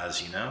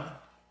recognize,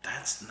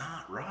 that's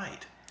not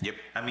right. Yep.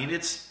 I mean,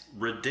 it's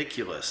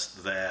ridiculous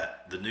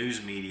that the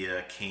news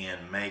media can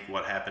make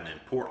what happened in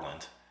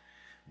Portland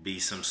be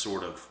some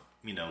sort of,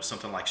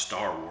 something like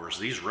Star Wars.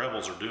 These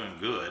rebels are doing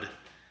good.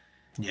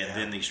 Yeah. And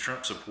then these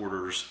Trump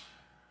supporters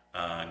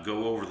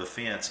go over the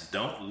fence,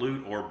 don't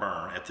loot or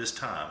burn. At this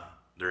time,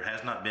 there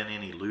has not been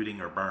any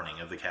looting or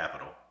burning of the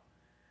Capitol.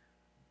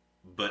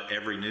 But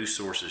every news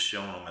source is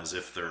showing them as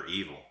if they're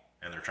evil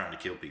and they're trying to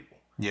kill people.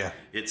 Yeah.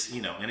 It's,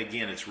 and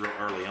again, it's real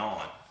early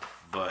on,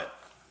 but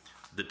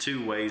the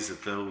two ways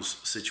that those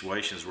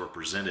situations were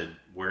presented,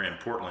 where in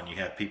Portland you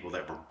have people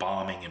that were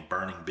bombing and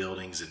burning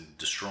buildings and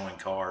destroying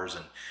cars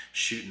and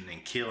shooting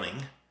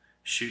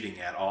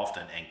at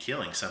often and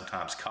killing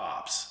sometimes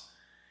cops,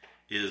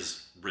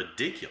 is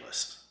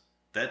ridiculous.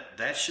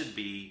 That should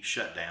be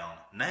shut down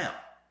now.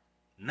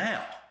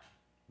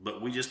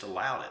 But we just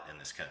allowed it in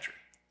this country.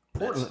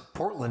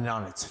 Portland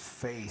on its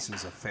face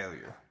is a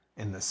failure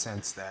in the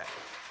sense that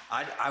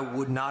I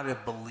would not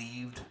have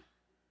believed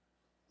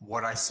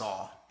what I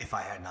saw if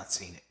I had not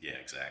seen it. Yeah,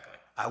 exactly.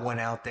 I went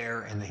out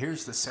there, and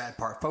here's the sad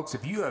part. Folks,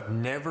 if you have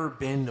never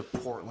been to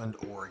Portland,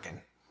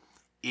 Oregon,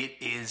 it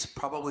is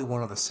probably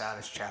one of the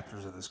saddest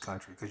chapters of this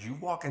country, because you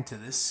walk into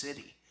this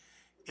city,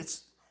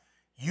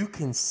 you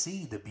can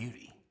see the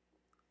beauty.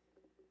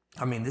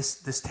 I mean,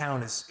 this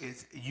town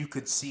is you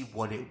could see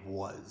what it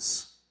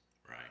was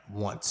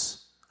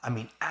once. I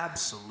mean,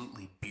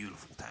 absolutely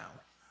beautiful town.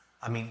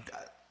 I mean,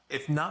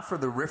 if not for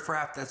the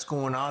riffraff that's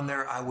going on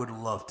there, I would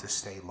love to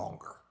stay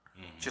longer.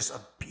 Mm-hmm. Just a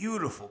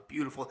beautiful,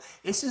 beautiful.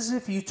 It's as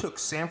if you took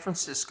San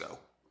Francisco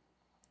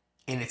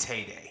in its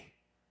heyday,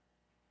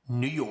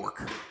 New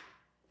York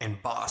and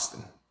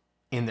Boston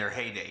in their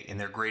heyday, in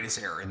their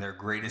greatest era, in their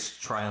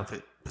greatest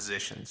triumphant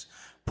positions,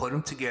 put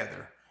them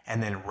together,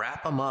 and then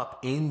wrap them up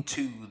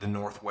into the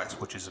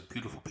Northwest, which is a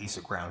beautiful piece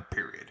of ground,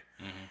 period.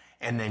 Mm-hmm.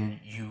 And then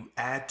you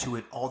add to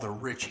it all the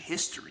rich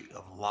history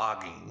of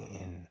logging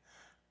and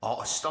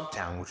all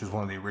Stumptown, which is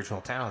one of the original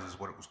towns, is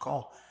what it was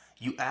called.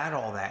 You add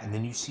all that, and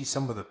then you see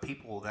some of the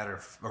people that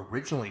are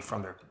originally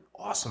from there,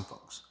 awesome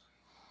folks.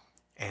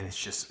 And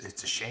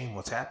it's a shame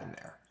what's happened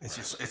there.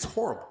 It's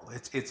horrible.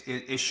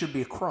 It should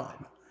be a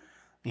crime,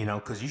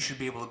 because you should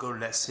be able to go to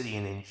that city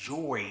and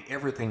enjoy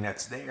everything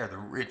that's there, the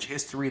rich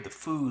history, the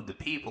food, the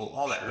people,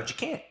 all that. Sure. But you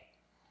can't.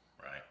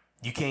 Right.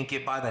 You can't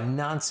get by the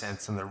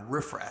nonsense and the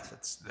riffraff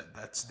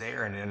that's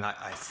there. And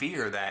I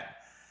fear that,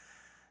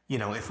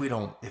 if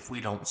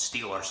we don't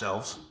steel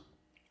ourselves,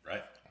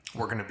 right,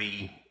 we're going to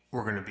be,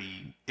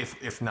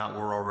 if not,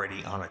 we're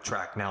already on a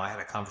track. Now, I had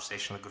a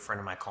conversation with a good friend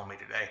of mine called me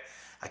today.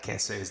 I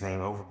can't say his name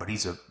over, but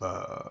he's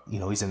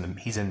he's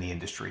in the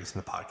industry. He's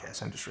in the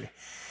podcast industry,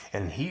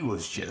 and he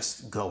was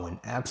just going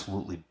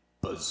absolutely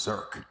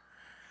berserk.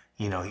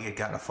 He had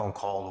gotten a phone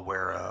call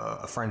where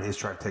a friend of his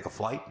tried to take a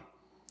flight,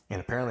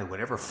 And apparently,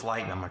 whatever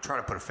flight, and I'm going to try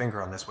to put a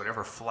finger on this,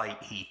 whatever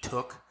flight he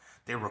took,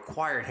 they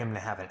required him to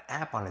have an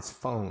app on his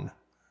phone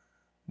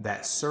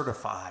that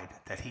certified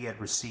that he had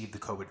received the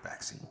COVID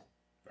vaccine.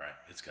 Right,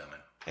 it's coming.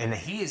 And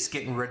he is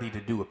getting ready to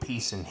do a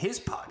piece in his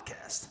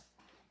podcast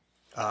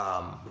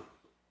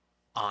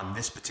on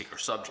this particular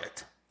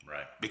subject.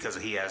 Right. Because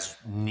he has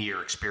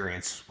near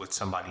experience with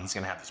somebody. He's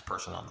going to have this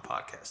person on the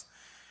podcast.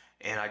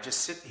 And I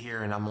just sit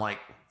here and I'm like,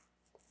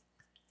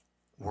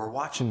 we're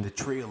watching the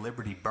Tree of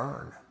Liberty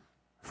burn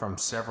from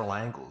several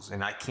angles.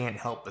 And I can't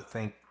help but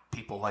think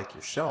people like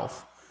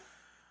yourself,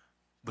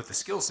 with the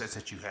skill sets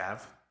that you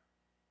have,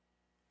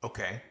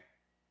 okay,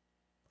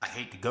 I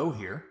hate to go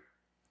here,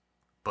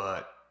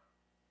 but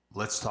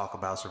let's talk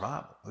about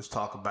survival. Let's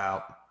talk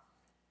about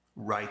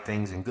right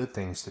things and good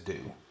things to do.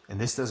 And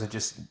this doesn't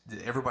just,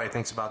 everybody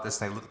thinks about this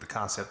and they look at the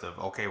concept of,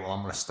 okay, well,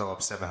 I'm going to stow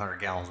up 700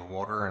 gallons of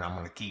water and I'm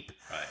going to keep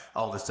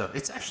all this stuff.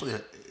 It's actually,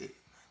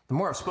 the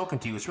more I've spoken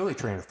to you, it's really a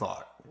train of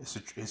thought.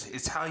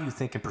 It's how you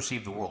think and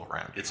perceive the world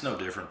around you. It's no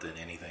different than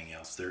anything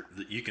else.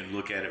 You can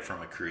look at it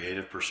from a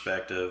creative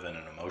perspective and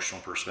an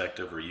emotional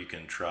perspective, or you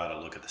can try to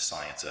look at the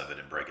science of it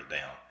and break it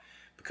down.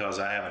 Because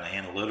I have an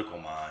analytical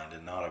mind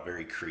and not a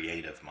very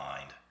creative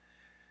mind,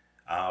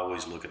 I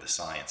always look at the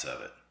science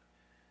of it,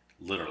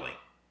 literally.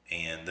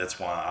 And that's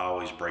why I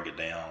always break it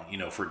down. You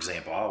know, for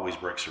example, I always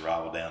break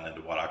survival down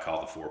into what I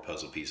call the 4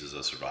 puzzle pieces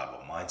of survival: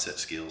 mindset,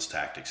 skills,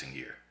 tactics, and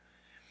gear.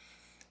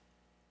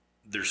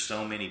 There's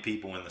so many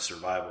people in the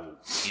survival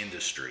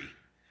industry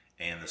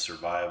and the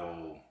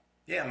survival,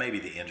 maybe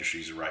the industry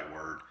is the right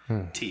word,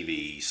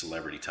 TV,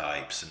 celebrity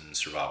types, and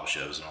survival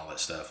shows and all that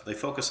stuff. They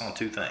focus on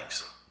 2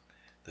 things.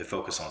 They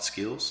focus on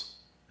skills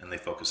and they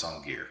focus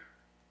on gear.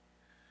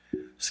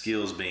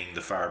 Skills being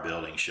the fire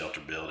building,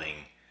 shelter building,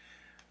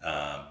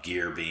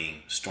 gear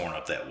being storing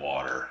up that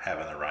water,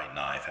 having the right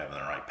knife, having the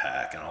right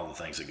pack, and all the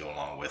things that go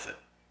along with it.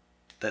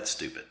 That's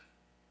stupid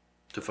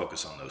to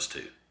focus on those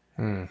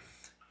 2.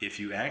 If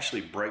you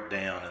actually break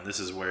down, and this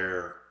is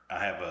where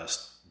I have a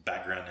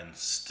background in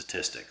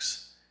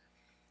statistics,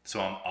 so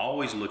I'm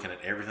always looking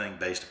at everything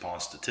based upon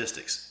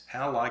statistics.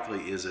 How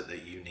likely is it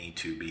that you need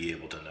to be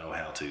able to know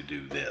how to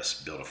do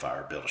this, build a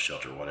fire, build a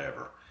shelter,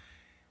 whatever?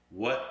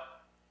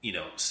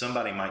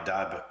 Somebody might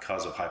die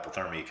because of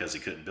hypothermia because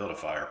he couldn't build a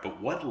fire, but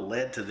what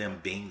led to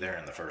them being there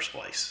in the first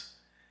place?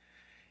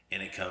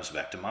 And it comes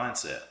back to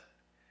mindset.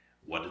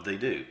 What did they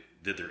do?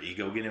 Did their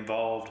ego get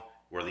involved?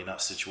 Were they not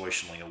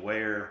situationally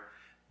aware?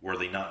 Were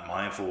they not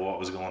mindful of what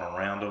was going on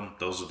around them?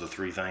 Those are the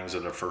 3 things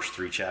of the first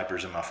 3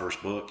 chapters in my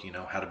first book.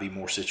 How to be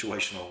more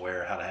situational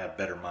aware, how to have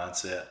better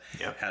mindset,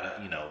 how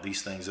to,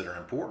 these things that are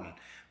important.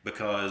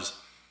 Because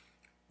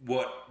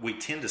what we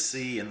tend to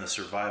see in the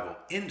survival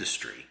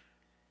industry,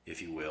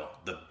 if you will,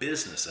 the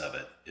business of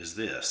it is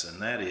this, and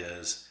that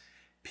is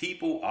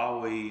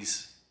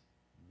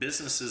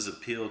businesses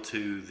appeal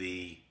to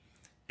the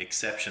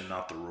exception,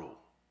 not the rule,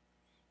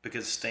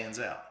 because it stands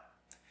out.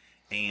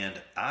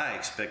 And I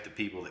expect the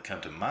people that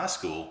come to my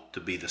school to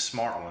be the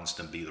smart ones,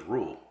 to be the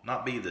rule,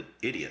 not be the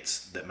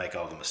idiots that make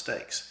all the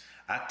mistakes.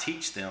 I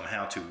teach them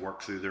how to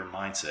work through their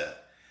mindset.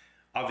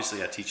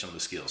 Obviously, I teach them the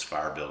skills: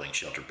 fire building,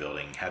 shelter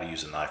building, how to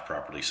use a knife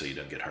properly so you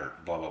don't get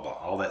hurt, blah, blah, blah,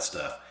 all that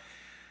stuff.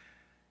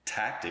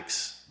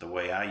 Tactics, the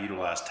way I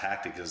utilize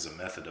tactics as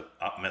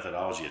a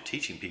methodology of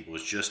teaching people,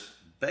 is just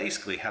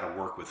basically how to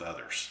work with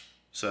others.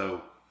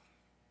 So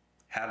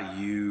how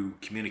do you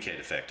communicate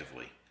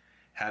effectively?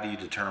 How do you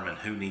determine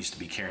who needs to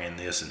be carrying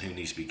this and who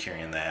needs to be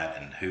carrying that,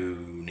 and who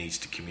needs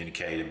to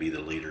communicate and be the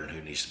leader and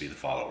who needs to be the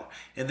follower?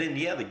 And then,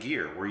 the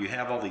gear, where you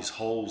have all these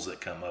holes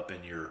that come up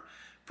in your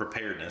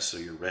preparedness or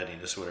your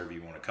readiness, whatever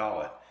you want to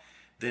call it.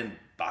 Then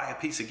buy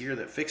a piece of gear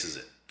that fixes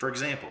it. For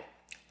example,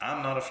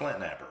 I'm not a flint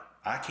knapper.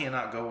 I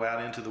cannot go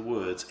out into the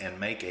woods and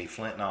make a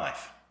flint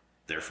knife.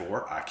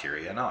 Therefore, I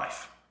carry a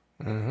knife.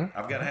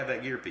 I've got to have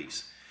that gear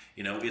piece.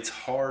 It's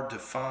hard to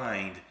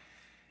find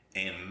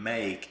and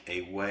make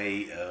a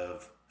way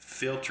of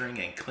filtering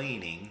and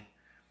cleaning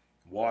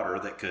water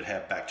that could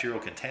have bacterial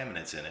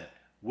contaminants in it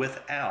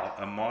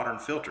without a modern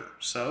filter.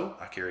 So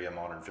I carry a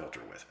modern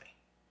filter with me,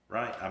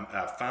 right?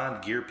 I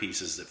find gear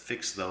pieces that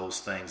fix those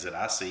things that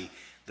I see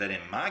that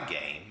in my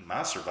game,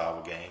 my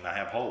survival game, I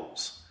have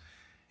holes.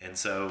 And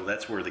so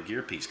that's where the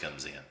gear piece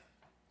comes in.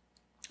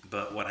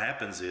 But what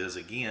happens is,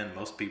 again,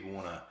 most people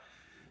want to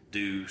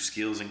do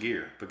skills and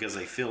gear because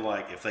they feel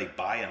like if they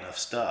buy enough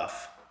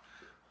stuff,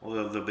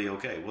 well, they'll be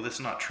okay. Well, that's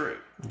not true.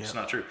 Yeah. It's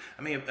not true.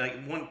 I mean,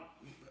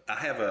 I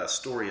have a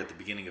story at the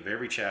beginning of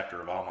every chapter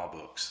of all my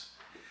books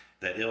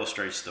that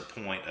illustrates the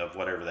point of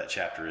whatever that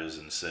chapter is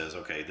and says,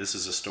 okay, this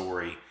is a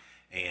story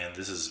and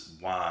this is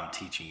why I'm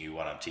teaching you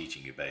what I'm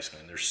teaching you, basically.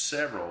 And there's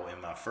several in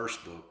my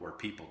first book where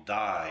people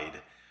died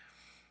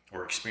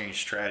or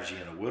experienced tragedy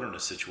in a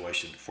wilderness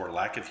situation for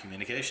lack of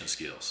communication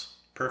skills.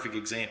 Perfect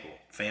example.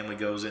 Family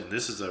goes in.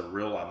 This is I'm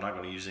not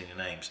going to use any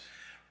names.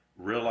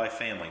 Real life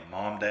family,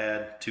 mom,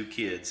 dad, 2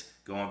 kids,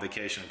 go on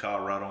vacation in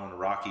Colorado in the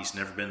Rockies.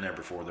 Never been there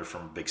before. They're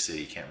from a big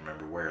city, can't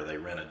remember where. They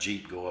rent a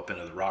Jeep, go up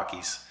into the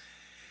Rockies.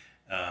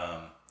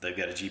 They've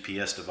got a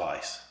GPS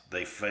device.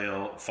 They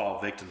fall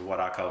victim to what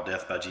I call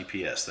death by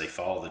GPS. They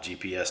follow the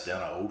GPS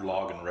down an old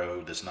logging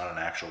road that's not an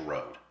actual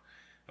road.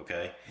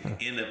 Okay?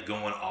 End up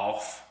going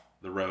off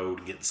the road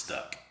and getting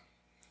stuck.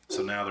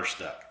 So now they're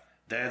stuck.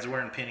 Dad's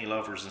wearing penny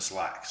loafers and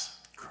slacks.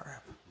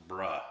 Crap.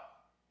 Bruh.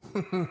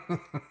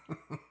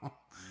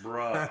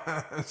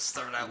 Bruh.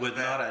 Start out With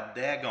not a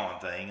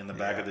daggone thing in the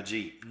back of the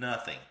Jeep.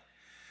 Nothing.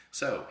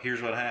 So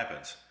here's what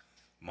happens.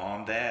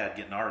 Mom, Dad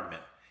get an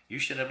argument. You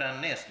should have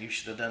done this. You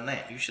should have done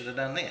that. You should have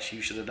done this. You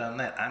should have done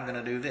that. I'm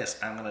going to do this.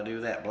 I'm going to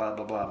do that. Blah,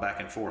 blah, blah. Back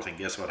and forth. And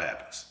guess what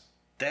happens?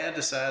 Dad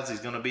decides he's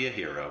going to be a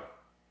hero.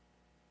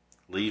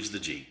 Leaves the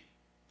Jeep.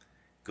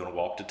 Going to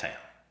walk to town.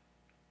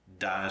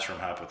 Dies from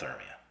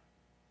hypothermia.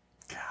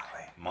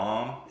 Golly.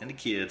 Mom and the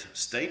kids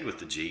stayed with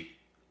the Jeep.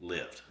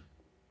 Lived.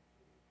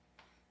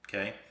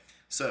 Okay?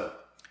 So,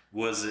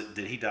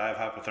 did he die of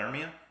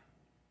hypothermia?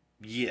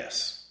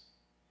 Yes.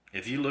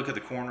 If you look at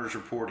the coroner's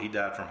report, he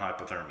died from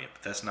hypothermia,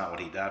 but that's not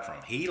what he died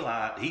from. He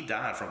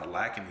died from a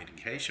lack of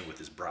communication with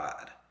his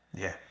bride.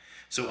 Yeah.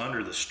 So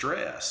under the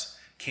stress,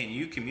 can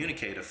you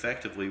communicate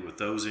effectively with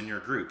those in your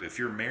group? If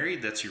you're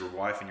married, that's your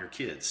wife and your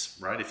kids,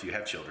 right? If you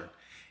have children.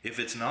 If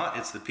it's not,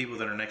 it's the people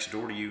that are next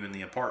door to you in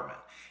the apartment.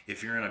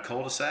 If you're in a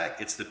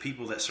cul-de-sac, it's the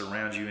people that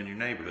surround you in your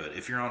neighborhood.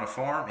 If you're on a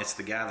farm, it's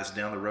the guy that's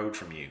down the road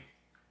from you.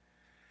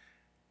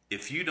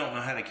 If you don't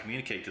know how to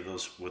communicate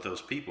with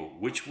those people,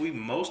 which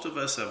most of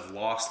us have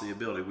lost the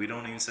ability, we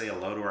don't even say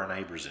hello to our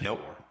neighbors anymore.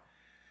 Nope.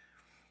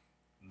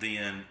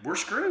 Then we're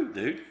screwed,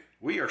 dude.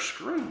 We are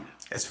screwed.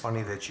 It's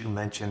funny that you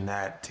mentioned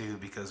that too,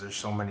 because there's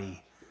so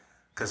many.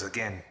 Because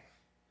again,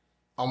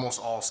 almost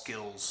all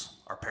skills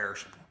are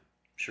perishable.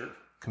 Sure.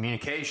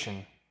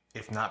 Communication,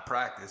 if not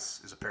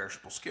practice, is a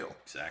perishable skill.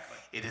 Exactly.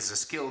 It is a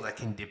skill that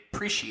can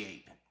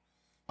depreciate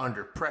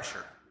under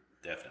pressure.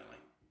 Definitely.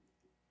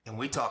 And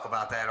we talk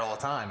about that all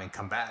the time in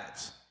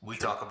combatives. We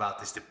talk about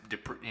this,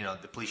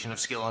 depletion of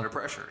skill under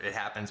pressure. It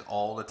happens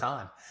all the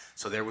time.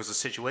 So there was a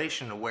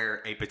situation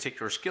where a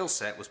particular skill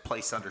set was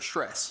placed under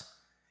stress,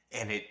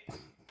 and it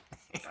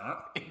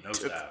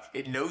Nosedive.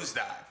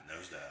 Nosedived.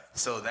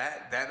 So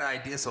that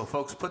idea. So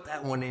folks, put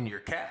that one in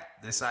your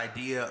cap. This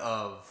idea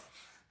of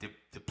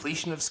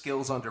depletion of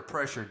skills under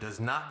pressure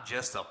does not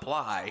just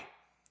apply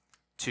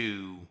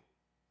to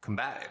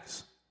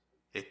combatives.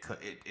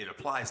 It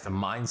applies to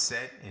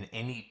mindset and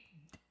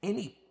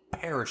any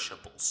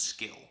perishable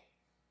skill,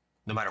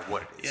 no matter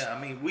what it is. Yeah, I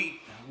mean,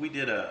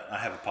 I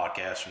have a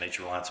podcast for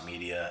Nature Reliance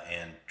Media,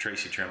 and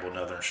Tracy Trimble,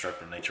 another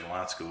instructor of Nature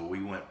Reliance School,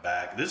 we went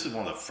back. This is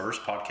one of the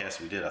first podcasts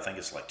we did. I think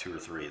it's like 2 or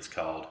 3. It's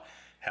called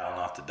How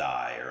Not to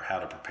Die, or How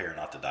to Prepare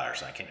Not to Die, or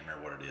something. I can't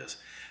remember what it is.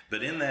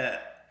 But in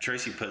that,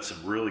 Tracy put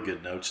some really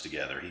good notes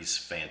together. He's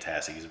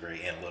fantastic. He's a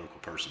very analytical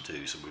person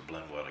too, so we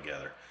blend well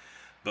together.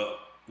 But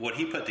what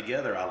he put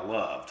together, I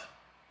loved.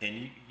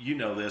 And you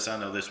know this, I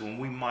know this, when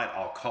we might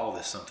all call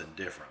this something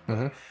different.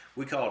 But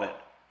we called it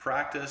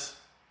practice,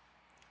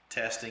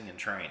 testing, and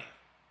training.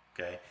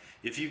 Okay?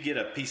 If you get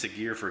a piece of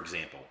gear, for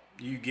example,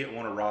 you get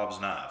one of Rob's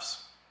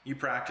knives, you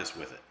practice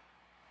with it.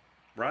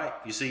 Right?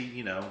 You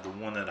see, the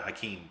one that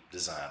Hakeem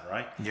designed,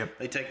 right?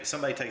 Yep.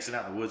 Somebody takes it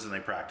out in the woods and they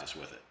practice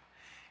with it.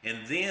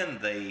 And then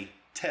they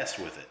test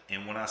with it.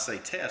 And when I say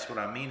test, what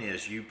I mean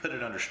is you put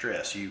it under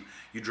stress. You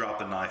drop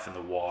the knife in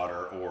the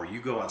water, or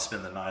you go out and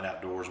spend the night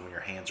outdoors when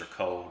your hands are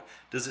cold.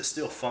 Does it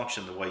still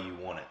function the way you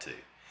want it to?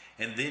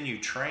 And then you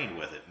train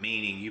with it,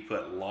 meaning you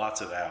put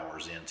lots of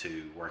hours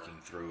into working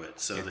through it.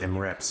 So get that them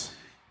reps.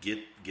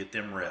 Get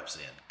them reps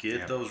in.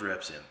 Get those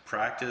reps in.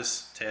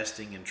 Practice,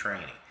 testing, and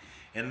training.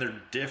 And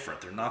they're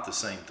different. They're not the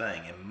same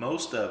thing. And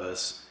most of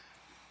us,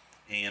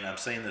 and I'm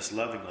saying this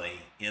lovingly,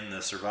 in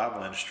the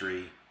survival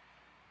industry,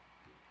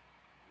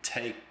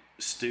 take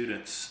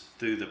students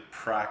through the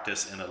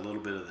practice and a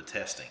little bit of the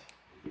testing.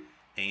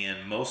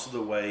 And most of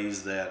the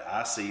ways that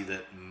I see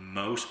that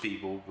most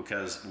people,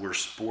 because we're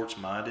sports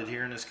minded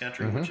here in this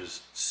country, which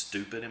is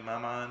stupid in my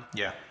mind.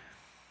 Yeah.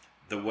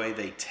 The way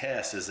they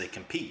test is they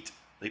compete.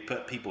 They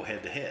put people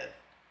head to head.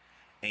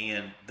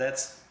 And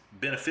that's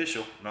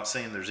beneficial. I'm not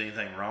saying there's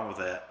anything wrong with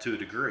that to a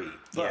degree.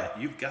 But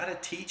you've got to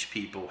teach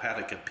people how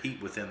to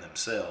compete within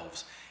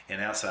themselves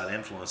and outside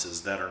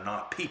influences that are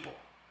not people.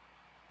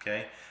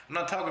 Okay? I'm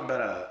not talking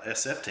about a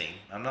SF team.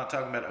 I'm not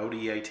talking about an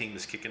ODA team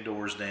that's kicking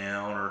doors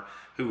down or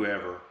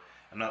whoever.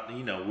 I'm not,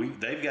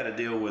 they've got to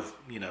deal with,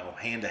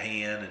 hand to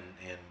hand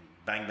and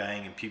bang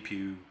bang and pew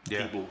pew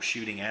people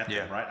shooting at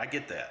them, right? I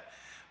get that.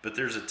 But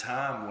there's a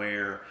time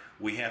where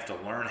we have to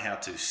learn how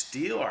to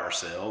steel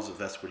ourselves, if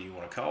that's what you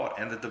want to call it,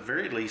 and at the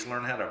very least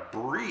learn how to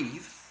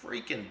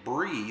freaking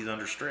breathe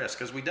under stress,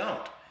 because we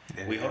don't.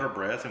 Yeah. We hold our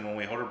breath, and when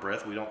we hold our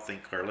breath, we don't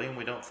think clearly, and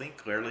we don't think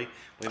clearly,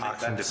 we make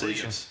bad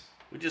decisions.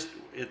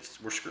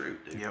 We're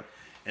screwed, dude. Yep.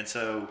 And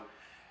so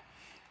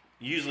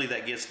usually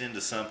that gets into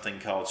something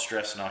called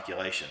stress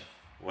inoculation,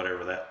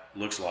 whatever that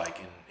looks like.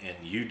 And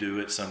you do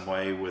it some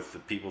way with the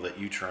people that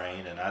you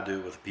train, and I do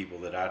it with the people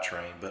that I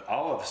train. But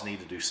all of us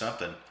need to do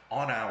something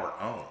on our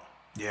own.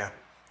 Yeah.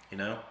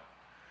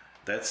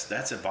 That's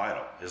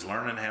vital, is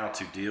learning how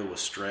to deal with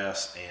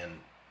stress and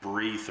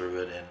breathe through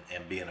it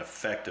and be an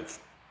effective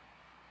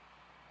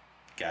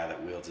guy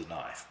that wields a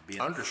knife.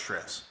 Under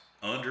stress.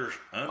 Under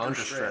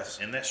stress.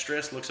 And that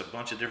stress looks a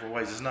bunch of different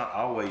ways. It's not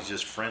always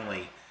just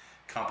friendly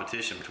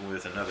competition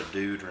with another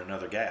dude or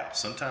another gal.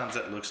 Sometimes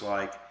that looks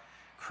like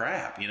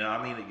crap. You know,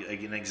 I mean,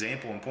 an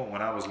example in point,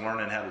 when I was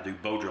learning how to do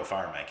bow drill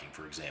fire making,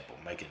 for example,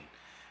 making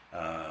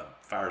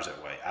fires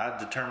that way, I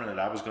determined that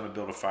I was going to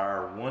build a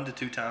fire 1 to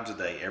 2 times a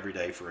day, every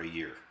day for a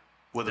year.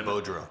 With a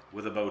bow drill.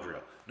 With a bow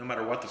drill. No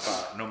matter what the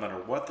fire, no matter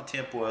what the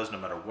temp was, no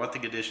matter what the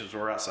conditions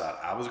were outside,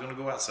 I was going to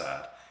go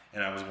outside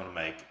and I was going to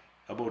make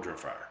a bow drill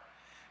fire.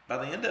 By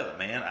the end of it,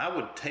 man, I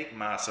would take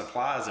my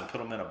supplies and put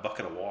them in a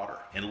bucket of water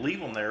and leave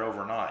them there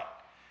overnight.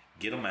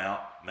 Get them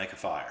out, make a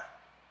fire.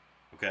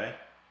 Okay?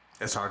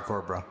 That's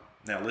hardcore, bro.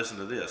 Now listen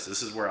to this.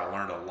 This is where I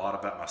learned a lot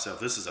about myself.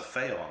 This is a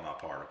fail on my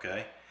part,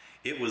 okay?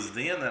 It was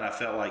then that I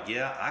felt like,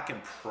 yeah, I can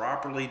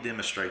properly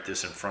demonstrate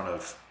this in front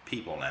of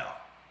people now.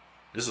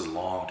 This is a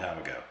long time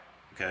ago,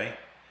 okay?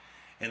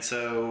 And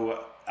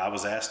so I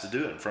was asked to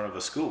do it in front of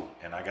a school,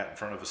 and I got in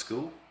front of a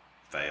school,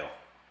 fail.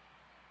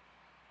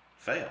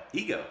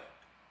 Ego.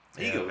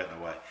 Ego got in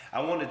the way.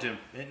 I wanted to,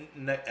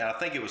 and I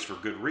think it was for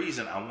good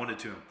reason, I wanted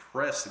to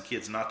impress the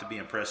kids, not to be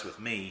impressed with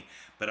me,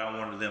 but I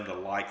wanted them to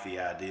like the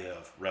idea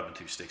of rubbing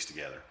 2 sticks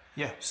together.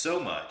 Yeah. So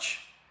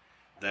much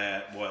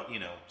that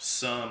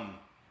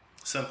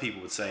some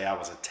people would say I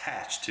was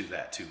attached to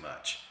that too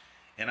much.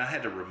 And I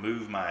had to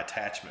remove my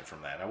attachment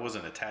from that. I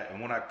wasn't attached.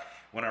 And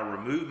when I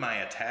removed my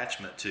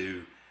attachment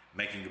to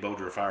making a bow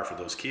drill fire for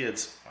those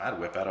kids, I'd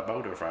whip out a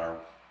bow drill fire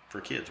for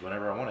kids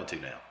whenever I wanted to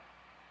now.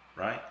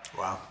 Right?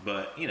 Wow.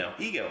 But,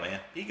 ego, man.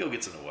 Ego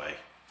gets in the way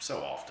so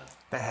often.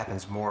 That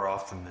happens more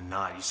often than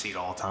not. You see it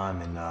all the time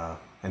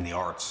in the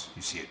arts.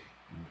 You see it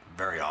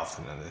very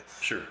often.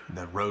 Sure.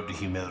 The road to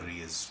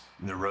humility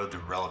the road to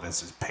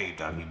relevance is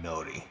paved on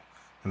humility,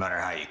 no matter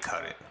how you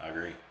cut it. I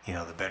agree.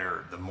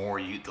 The more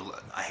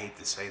I hate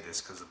to say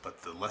this,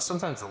 but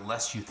sometimes the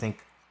less you think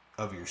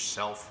of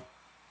yourself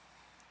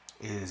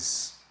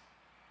it's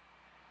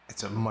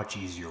a much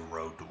easier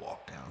road to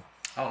walk down.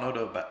 Oh, no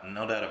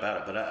doubt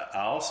about it. But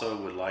I also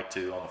would like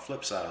to, on the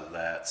flip side of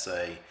that,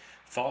 say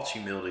false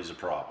humility is a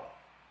problem.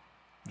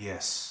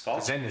 Yes.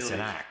 Because then it's an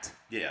act.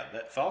 Yeah,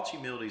 that false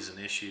humility is an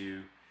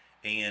issue.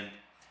 And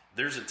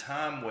there's a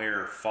time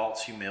where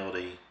false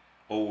humility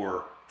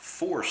or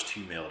forced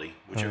humility,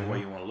 whichever way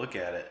you want to look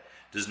at it,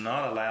 does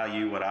not allow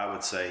you, what I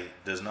would say,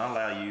 does not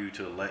allow you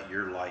to let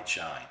your light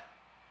shine.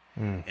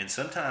 And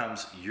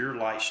sometimes your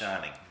light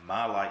shining,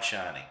 my light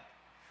shining,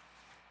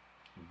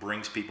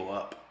 brings people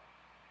up.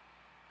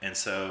 And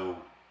so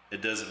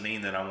it doesn't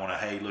mean that I want to,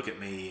 hey, look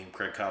at me,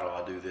 Craig Cottle,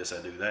 I do this, I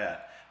do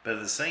that. But at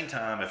the same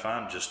time, if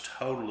I'm just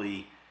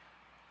totally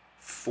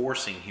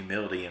forcing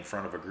humility in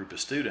front of a group of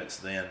students,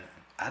 then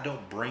I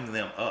don't bring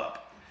them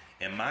up.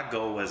 And my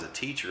goal as a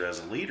teacher,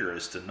 as a leader,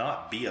 is to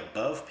not be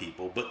above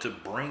people, but to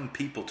bring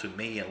people to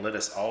me and let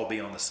us all be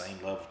on the same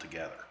level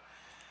together.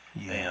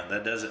 Yeah. And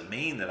that doesn't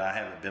mean that I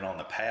haven't been on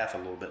the path a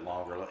little bit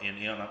longer.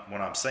 And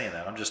when I'm saying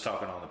that, I'm just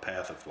talking on the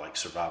path of like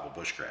survival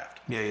bushcraft.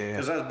 Yeah.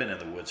 Because I've been in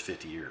the woods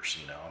 50 years.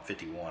 I'm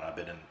 51. I've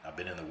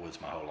been in the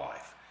woods my whole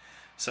life.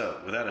 So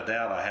without a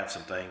doubt, I have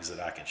some things that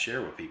I can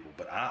share with people.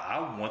 But I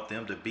want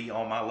them to be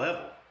on my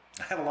level.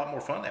 I have a lot more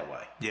fun that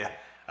way. Yeah.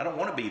 I don't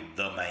want to be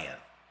the man.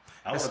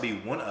 I want to be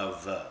one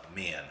of the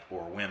men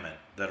or women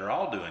that are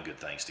all doing good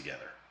things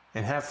together.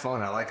 And have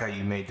fun. I like how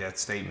you made that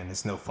statement.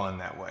 It's no fun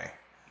that way.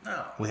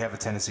 No. We have a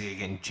tendency of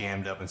getting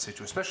jammed up in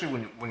situations, especially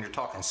when you're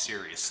talking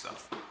serious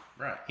stuff.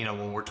 Right.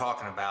 When we're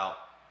talking about,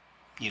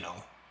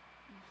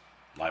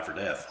 life or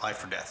death.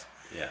 Life or death.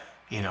 Yeah.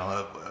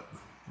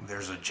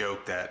 There's a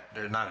joke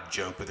there's not a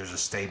joke, but there's a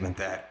statement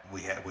that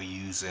we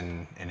use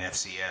in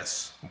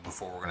FCS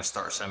before we're going to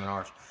start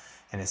seminars,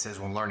 and it says,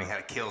 when learning how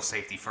to kill,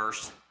 safety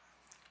first.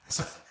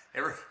 So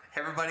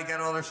everybody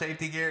got all their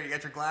safety gear. You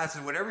got your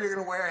glasses, whatever you're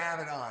going to wear, have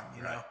it on.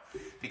 Know,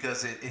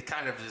 because it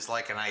kind of is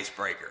like an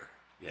icebreaker.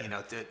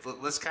 Yeah.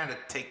 Let's kind of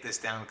take this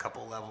down a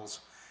couple levels,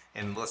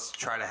 and let's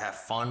try to have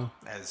fun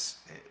as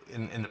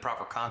in the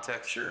proper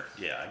context. Sure.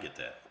 Yeah, I get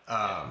that.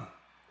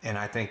 And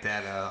I think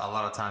that a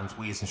lot of times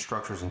we as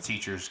instructors and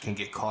teachers can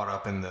get caught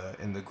up in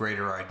the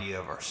greater idea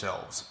of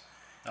ourselves,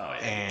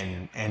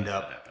 and end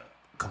up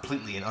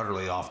completely and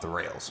utterly off the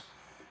rails.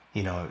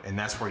 And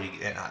that's where you.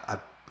 And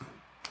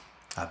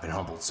I've been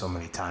humbled so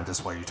many times.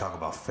 That's why you talk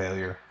about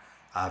failure.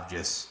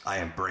 I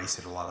embrace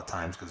it a lot of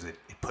times because it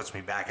puts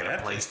me back in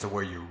a place to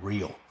where you're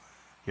real.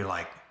 You're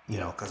like,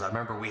 because I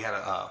remember we had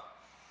a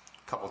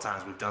couple of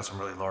times we've done some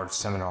really large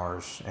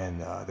seminars,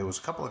 and there was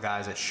a couple of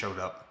guys that showed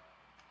up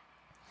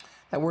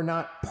that were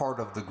not part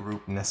of the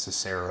group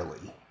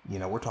necessarily.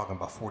 We're talking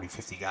about 40,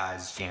 50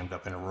 guys jammed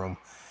up in a room,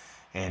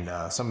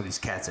 and some of these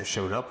cats that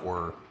showed up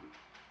were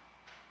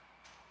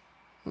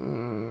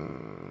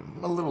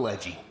a little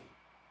edgy.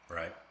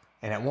 Right.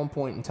 And at one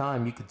point in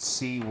time, you could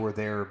see where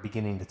they're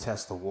beginning to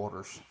test the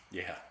waters.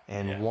 Yeah.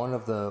 And one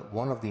of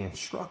the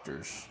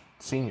instructors,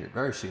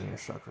 very senior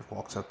instructors,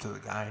 walks up to the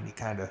guy and he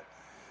kind of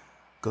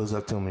goes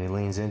up to him and he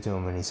leans into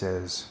him and he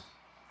says,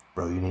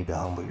 "Bro, you need to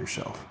humble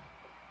yourself."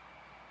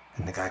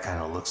 And the guy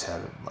kind of looks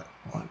at him like,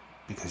 what?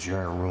 Because you're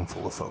in a room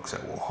full of folks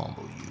that will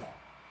humble you.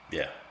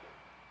 Yeah.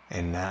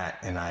 And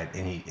I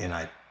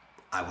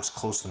was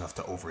close enough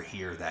to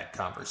overhear that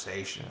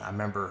conversation. I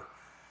remember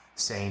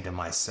saying to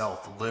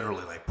myself,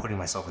 literally like putting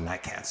myself in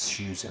that cat's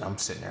shoes, and I'm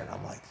sitting there and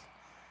I'm like,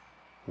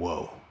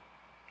 whoa.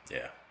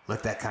 Yeah.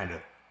 Let that kind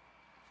of...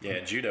 Yeah,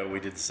 in judo,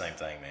 we did the same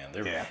thing, man.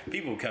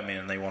 People come in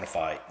and they want to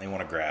fight, they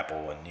want to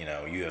grapple, and,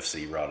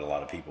 UFC brought a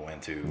lot of people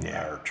into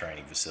our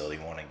training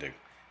facility wanting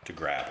to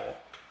grapple.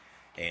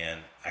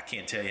 And I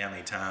can't tell you how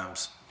many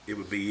times it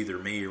would be either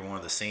me or one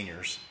of the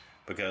seniors,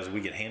 because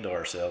we could handle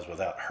ourselves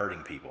without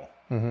hurting people.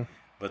 Mm-hmm.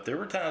 But there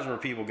were times where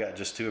people got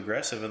just too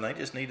aggressive and they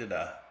just needed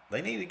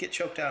to get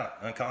choked out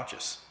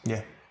unconscious.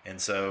 Yeah. And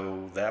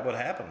so that would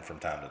happen from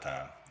time to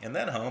time. And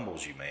that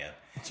humbles you, man.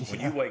 When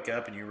you wake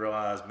up and you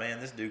realize, man,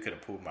 this dude could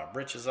have pulled my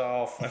britches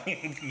off. I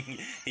mean,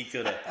 he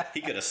could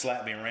have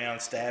slapped me around,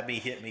 stabbed me,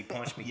 hit me,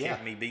 punched me,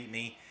 kicked me, beat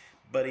me,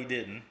 but he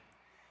didn't.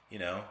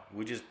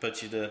 We just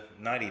put you to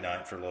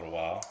nighty-night for a little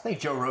while. I think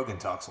Joe Rogan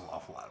talks an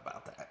awful lot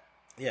about that.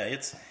 Yeah,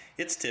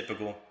 it's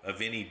typical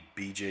of any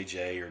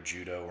BJJ or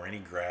judo or any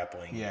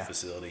grappling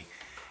facility.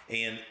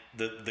 And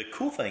the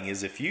cool thing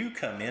is, if you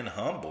come in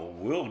humble,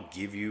 we'll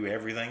give you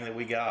everything that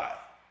we got.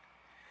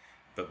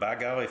 But by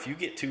golly, if you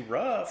get too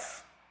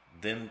rough,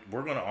 then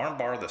we're going to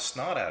armbar the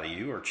snot out of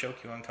you or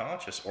choke you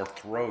unconscious or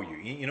throw you.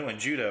 In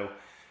judo,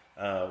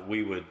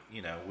 we would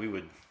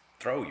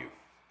throw you.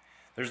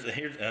 This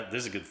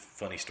is a good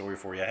funny story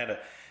for you.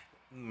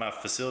 My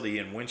facility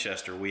in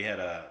Winchester, we had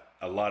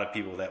a lot of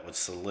people that would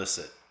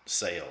solicit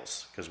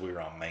sales because we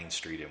were on Main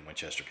Street in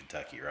Winchester,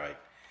 Kentucky, right?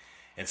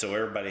 And so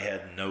everybody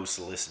had no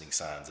soliciting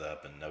signs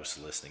up and no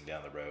soliciting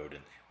down the road.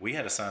 And we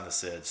had a sign that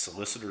said,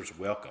 "Solicitors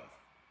welcome.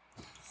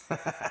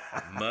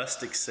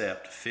 Must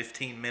accept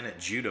 15-minute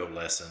judo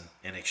lesson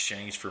in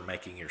exchange for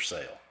making your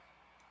sale."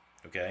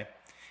 Okay?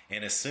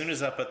 And as soon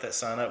as I put that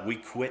sign up, we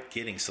quit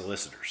getting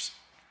solicitors.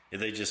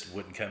 They just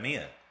wouldn't come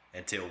in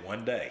until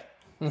one day.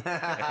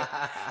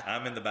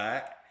 I'm in the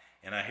back,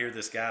 and I hear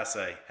this guy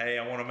say, "Hey,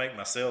 I want to make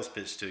my sales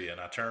pitch to you."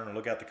 And I turn and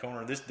look out the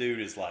corner. This dude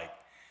is like,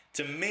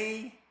 to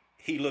me,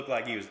 he looked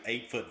like he was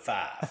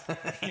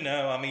 8'5".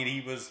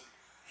 He was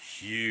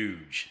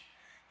huge.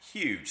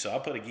 So I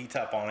put a gi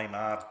top on him.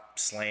 I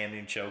slammed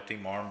him, choked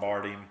him,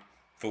 armbarred him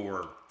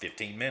for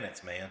 15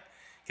 minutes, man.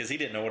 Because he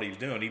didn't know what he was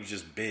doing. He was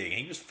just big.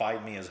 He was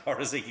fighting me as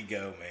hard as he could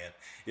go, man.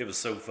 It was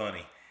so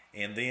funny.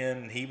 And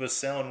then he was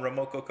selling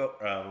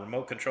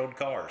remote-controlled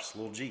cars,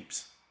 little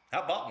Jeeps.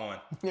 I bought one.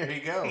 There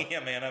you go. Yeah,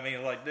 man.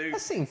 Dude,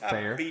 that seems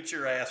fair. I beat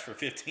your ass for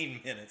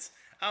 15 minutes.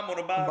 I'm going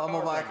to buy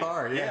a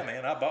car. Yeah,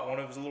 man. I bought one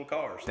of his little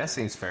cars. That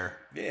seems fair.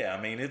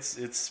 Yeah,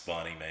 it's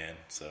funny, man.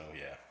 So,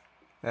 yeah.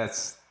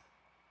 That's...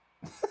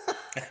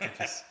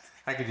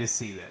 I could just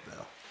see that,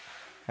 though.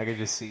 I could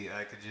just see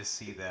that,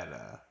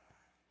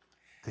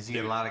 because you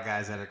get a lot of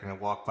guys that are going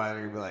to walk by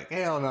there and be like,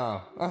 hell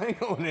no, I ain't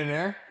going in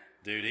there.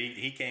 Dude,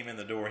 he came in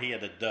the door. He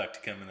had to duck to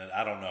come in.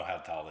 I don't know how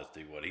tall this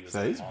dude was. He was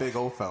he's a big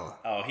old fella.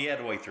 Oh, he had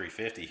to weigh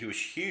 350. He was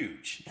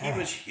huge. He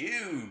was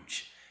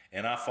huge.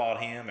 And I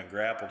fought him and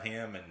grappled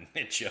him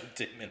and choked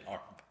him in arm.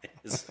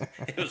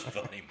 It was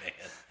funny,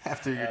 man.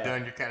 After you're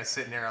done, you're kind of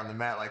sitting there on the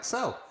mat like,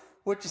 so,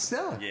 what you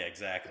selling? Yeah,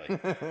 exactly.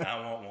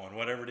 I want one.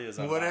 Whatever it is,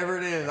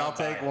 I'll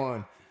take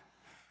one.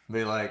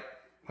 Be like,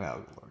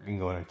 well, you can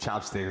go in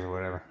chopsticks or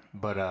whatever.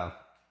 But,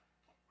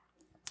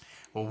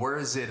 well,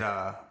 where's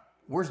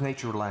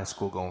Nature Reliance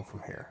School going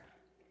from here?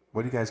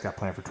 What do you guys got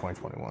planned for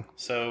 2021?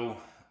 So,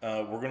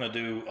 we're going to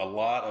do a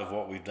lot of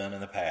what we've done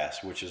in the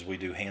past, which is we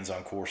do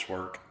hands-on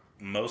coursework.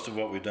 Most of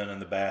what we've done in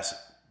the past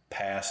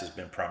has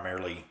been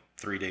primarily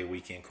 3-day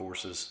weekend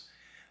courses.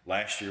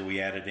 Last year,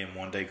 we added in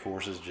 1-day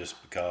courses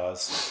just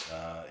because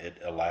it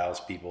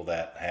allows people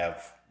that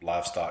have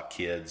livestock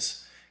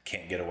kids,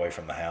 can't get away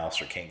from the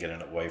house or can't get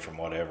away from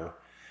whatever.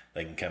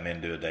 They can come in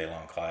and do a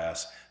day-long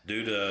class.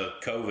 Due to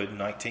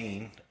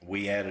COVID-19,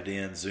 we added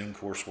in Zoom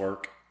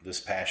coursework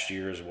this past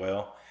year as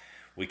well.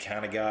 We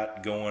kind of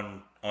got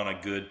going on a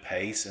good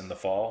pace in the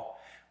fall.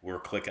 We're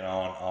clicking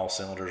on all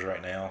cylinders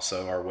right now.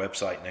 So our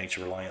website,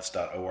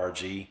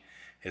 naturereliance.org,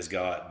 has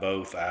got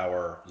both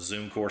our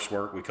Zoom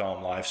coursework, we call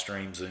them live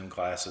stream Zoom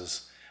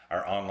classes,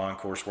 our online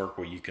coursework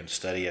where you can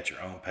study at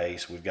your own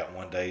pace. We've got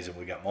 1-days and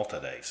we've got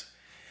multi-days.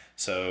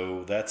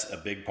 So that's a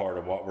big part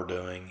of what we're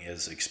doing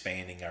is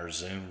expanding our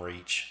Zoom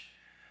reach.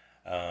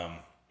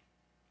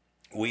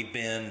 We've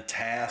been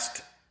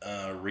tasked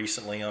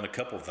recently on a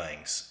couple of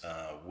things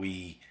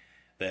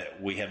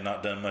that we have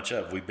not done much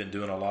of. We've been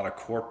doing a lot of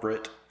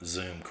corporate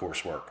Zoom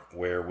coursework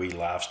where we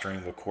live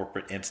stream with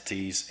corporate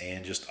entities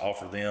and just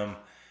offer them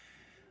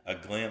a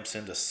glimpse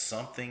into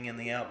something in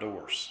the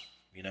outdoors.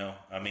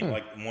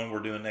 Like the one we're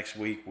doing next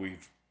week,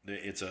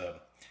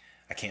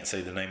 I can't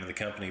say the name of the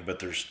company, but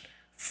there's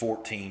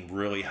 14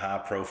 really high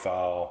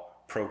profile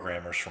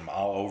programmers from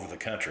all over the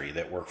country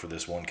that work for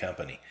this one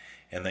company.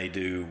 And they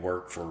do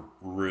work for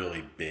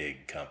really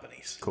big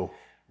companies. Cool.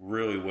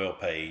 Really well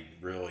paid,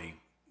 really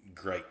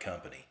great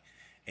company.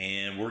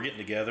 And we're getting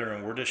together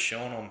and we're just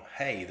showing them,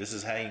 hey, this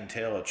is how you can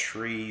tell a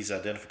tree's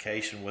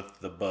identification with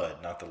the bud,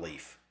 not the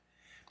leaf.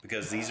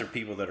 Because these are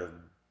people that are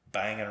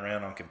banging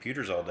around on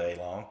computers all day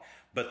long,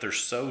 but they're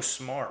so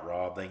smart,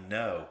 Rob, they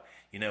know,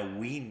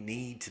 we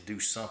need to do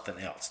something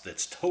else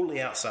that's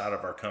totally outside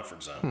of our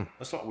comfort zone.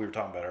 That's what we were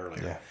talking about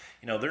earlier.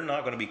 Yeah. They're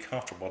not going to be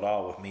comfortable at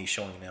all with me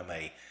showing them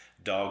a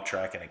dog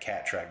track and a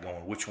cat track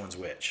going, which one's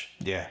which?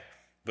 Yeah.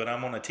 But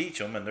I'm going to teach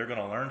them and they're going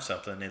to learn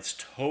something that's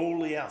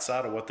totally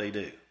outside of what they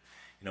do.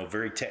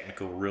 Very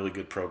technical, really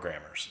good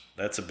programmers.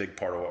 That's a big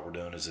part of what we're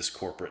doing is this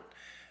corporate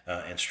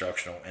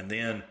instructional. And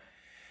then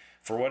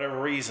for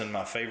whatever reason,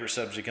 my favorite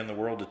subject in the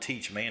world to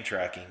teach, man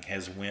tracking,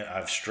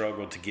 I've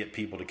struggled to get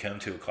people to come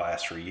to a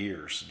class for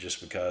years just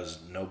because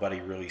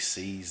nobody really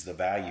sees the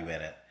value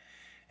in it.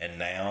 And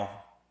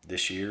now,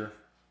 this year,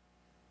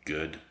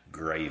 good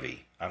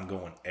gravy. I'm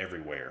going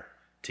everywhere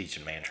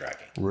teaching man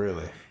tracking.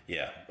 Really?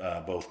 Yeah.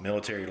 Both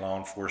military, law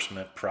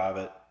enforcement,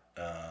 private,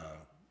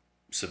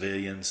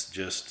 civilians,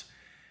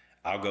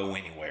 I'll go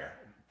anywhere.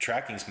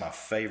 Tracking's my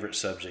favorite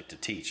subject to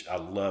teach. I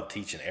love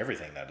teaching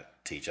everything that I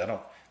teach.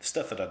 The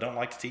stuff that I don't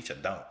like to teach, I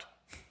don't.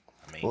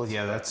 Well,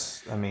 yeah,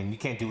 you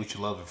can't do what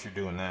you love if you're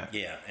doing that.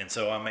 Yeah, and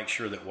so I make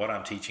sure that what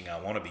I'm teaching, I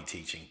want to be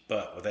teaching.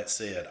 But with that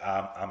said,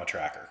 I'm a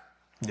tracker.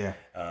 Yeah.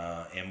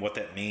 And what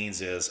that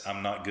means is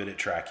I'm not good at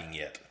tracking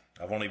yet.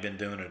 I've only been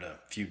doing it a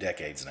few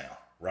decades now,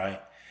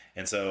 right?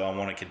 And so I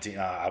want to continue.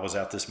 I was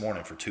out this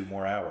morning for 2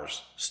 more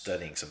hours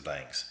studying some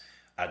things.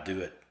 I do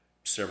it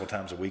several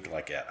times a week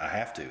like that. I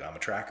have to. I'm a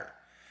tracker.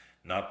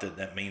 Not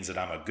that means that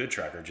I'm a good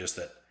tracker, just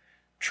that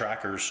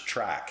trackers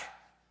track.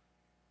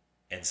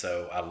 And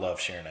so I love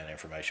sharing that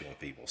information with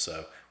people.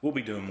 So we'll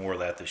be doing more of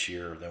that this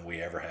year than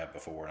we ever have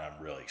before, and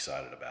I'm really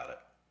excited about it.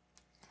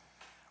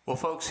 Well,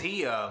 folks,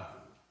 he's an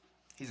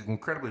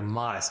incredibly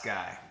modest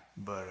guy,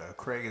 but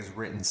Craig has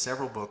written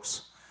several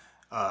books.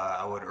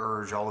 I would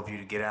urge all of you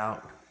to get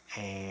out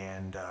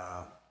and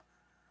have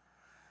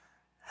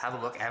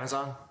a look.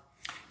 Amazon?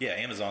 Yeah,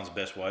 Amazon's the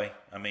best way.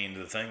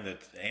 The thing that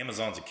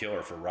Amazon's a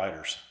killer for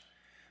writers.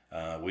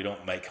 We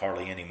don't make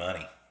hardly any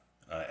money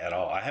at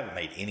all. I haven't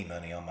made any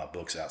money on my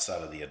books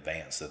outside of the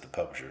advance that the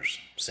publishers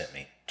sent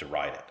me to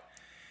write it.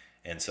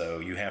 And so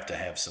you have to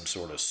have some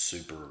sort of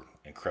super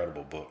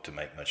incredible book to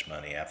make much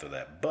money after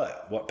that.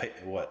 But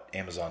what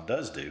Amazon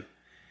does do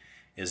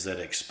is that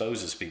it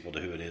exposes people to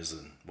who it is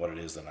and what it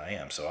is that I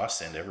am. So I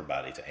send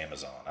everybody to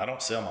Amazon. I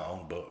don't sell my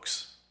own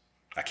books.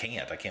 I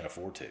can't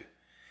afford to.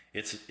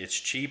 It's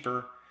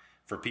cheaper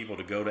for people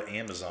to go to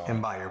Amazon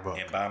and buy your book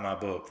and buy my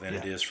book than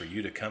it is for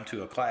you to come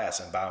to a class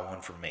and buy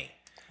one from me.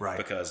 Right.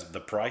 Because the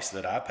price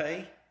that I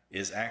pay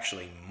is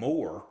actually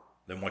more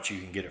than what you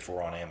can get it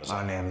for on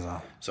Amazon. On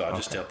Amazon. So I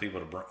just tell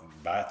people to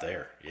buy it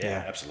there.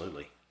 Yeah,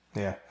 absolutely.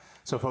 Yeah.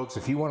 So, folks,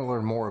 if you want to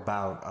learn more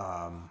about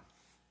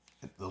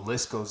the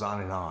list goes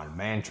on and on.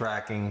 Man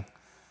tracking,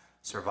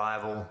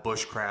 survival,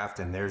 bushcraft,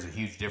 and there's a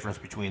huge difference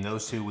between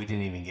those two. We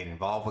didn't even get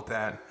involved with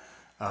that.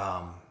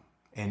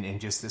 And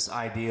just this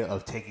idea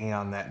of taking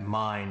on that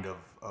mind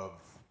of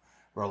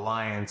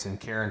reliance and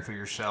caring for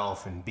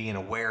yourself and being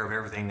aware of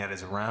everything that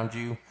is around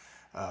you.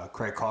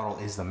 Craig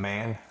Caudill is the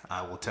man.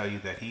 I will tell you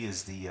that he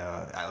is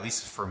at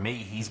least for me,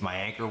 he's my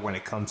anchor when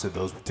it comes to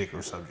those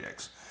particular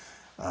subjects.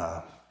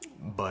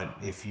 But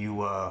if you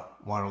want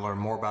to learn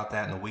more about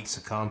that in the weeks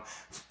to come,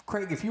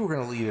 Craig, if you were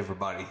going to leave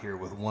everybody here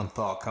with one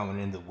thought coming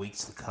in the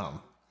weeks to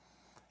come,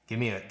 give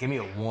me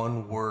a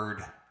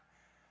one-word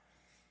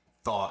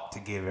thought to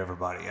give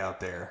everybody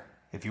out there.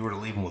 If you were to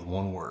leave them with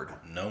one word.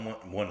 No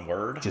one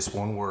word? Just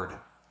one word.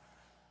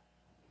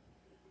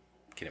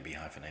 Can it be a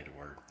hyphenated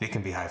word? It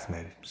can be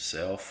hyphenated.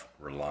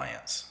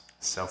 Self-reliance.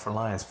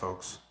 Self-reliance,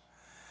 folks.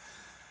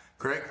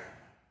 Craig,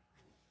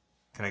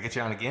 can I get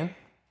you on again?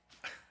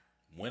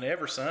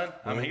 Whenever, son.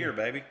 I'm here,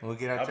 baby. We'll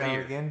get out you on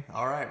again.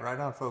 All right, right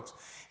on, folks.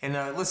 And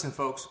listen,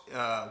 folks,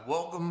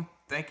 welcome.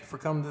 Thank you for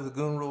coming to the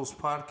Goon Rules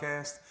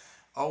podcast.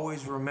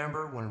 Always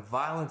remember, when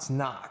violence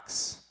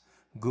knocks,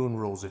 Goon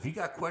Rules. If you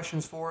got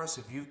questions for us,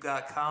 if you've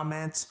got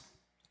comments,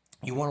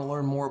 you want to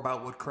learn more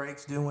about what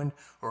Craig's doing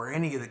or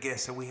any of the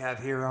guests that we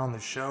have here on the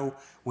show,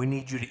 we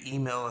need you to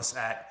email us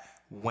at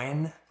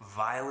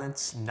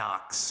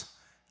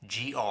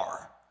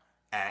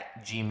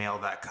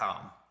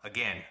whenviolenceknocksgr@gmail.com.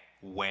 Again,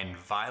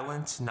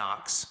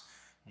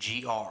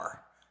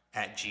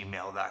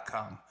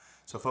 whenviolenceknocksgr@gmail.com.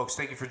 So, folks,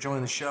 thank you for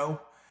joining the show.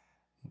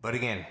 But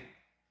again,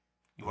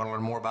 you want to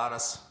learn more about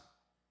us?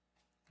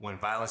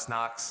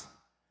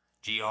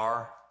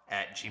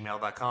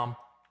 whenviolenceknocksgr@gmail.com.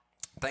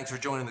 Thanks for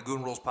joining the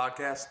Goon Rules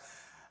podcast.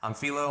 I'm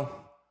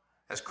Philo.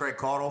 That's Craig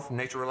Caudill from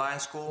Nature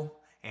Reliance School.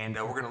 And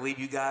we're going to leave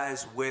you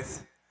guys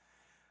with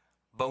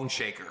Bone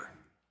Shaker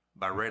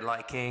by Red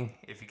Light King.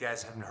 If you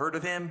guys haven't heard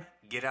of him,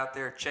 get out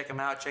there, check him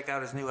out. Check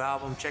out his new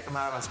album. Check him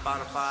out on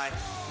Spotify.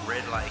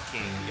 Red Light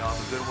King. Y'all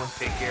have a good one.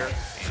 Take care. And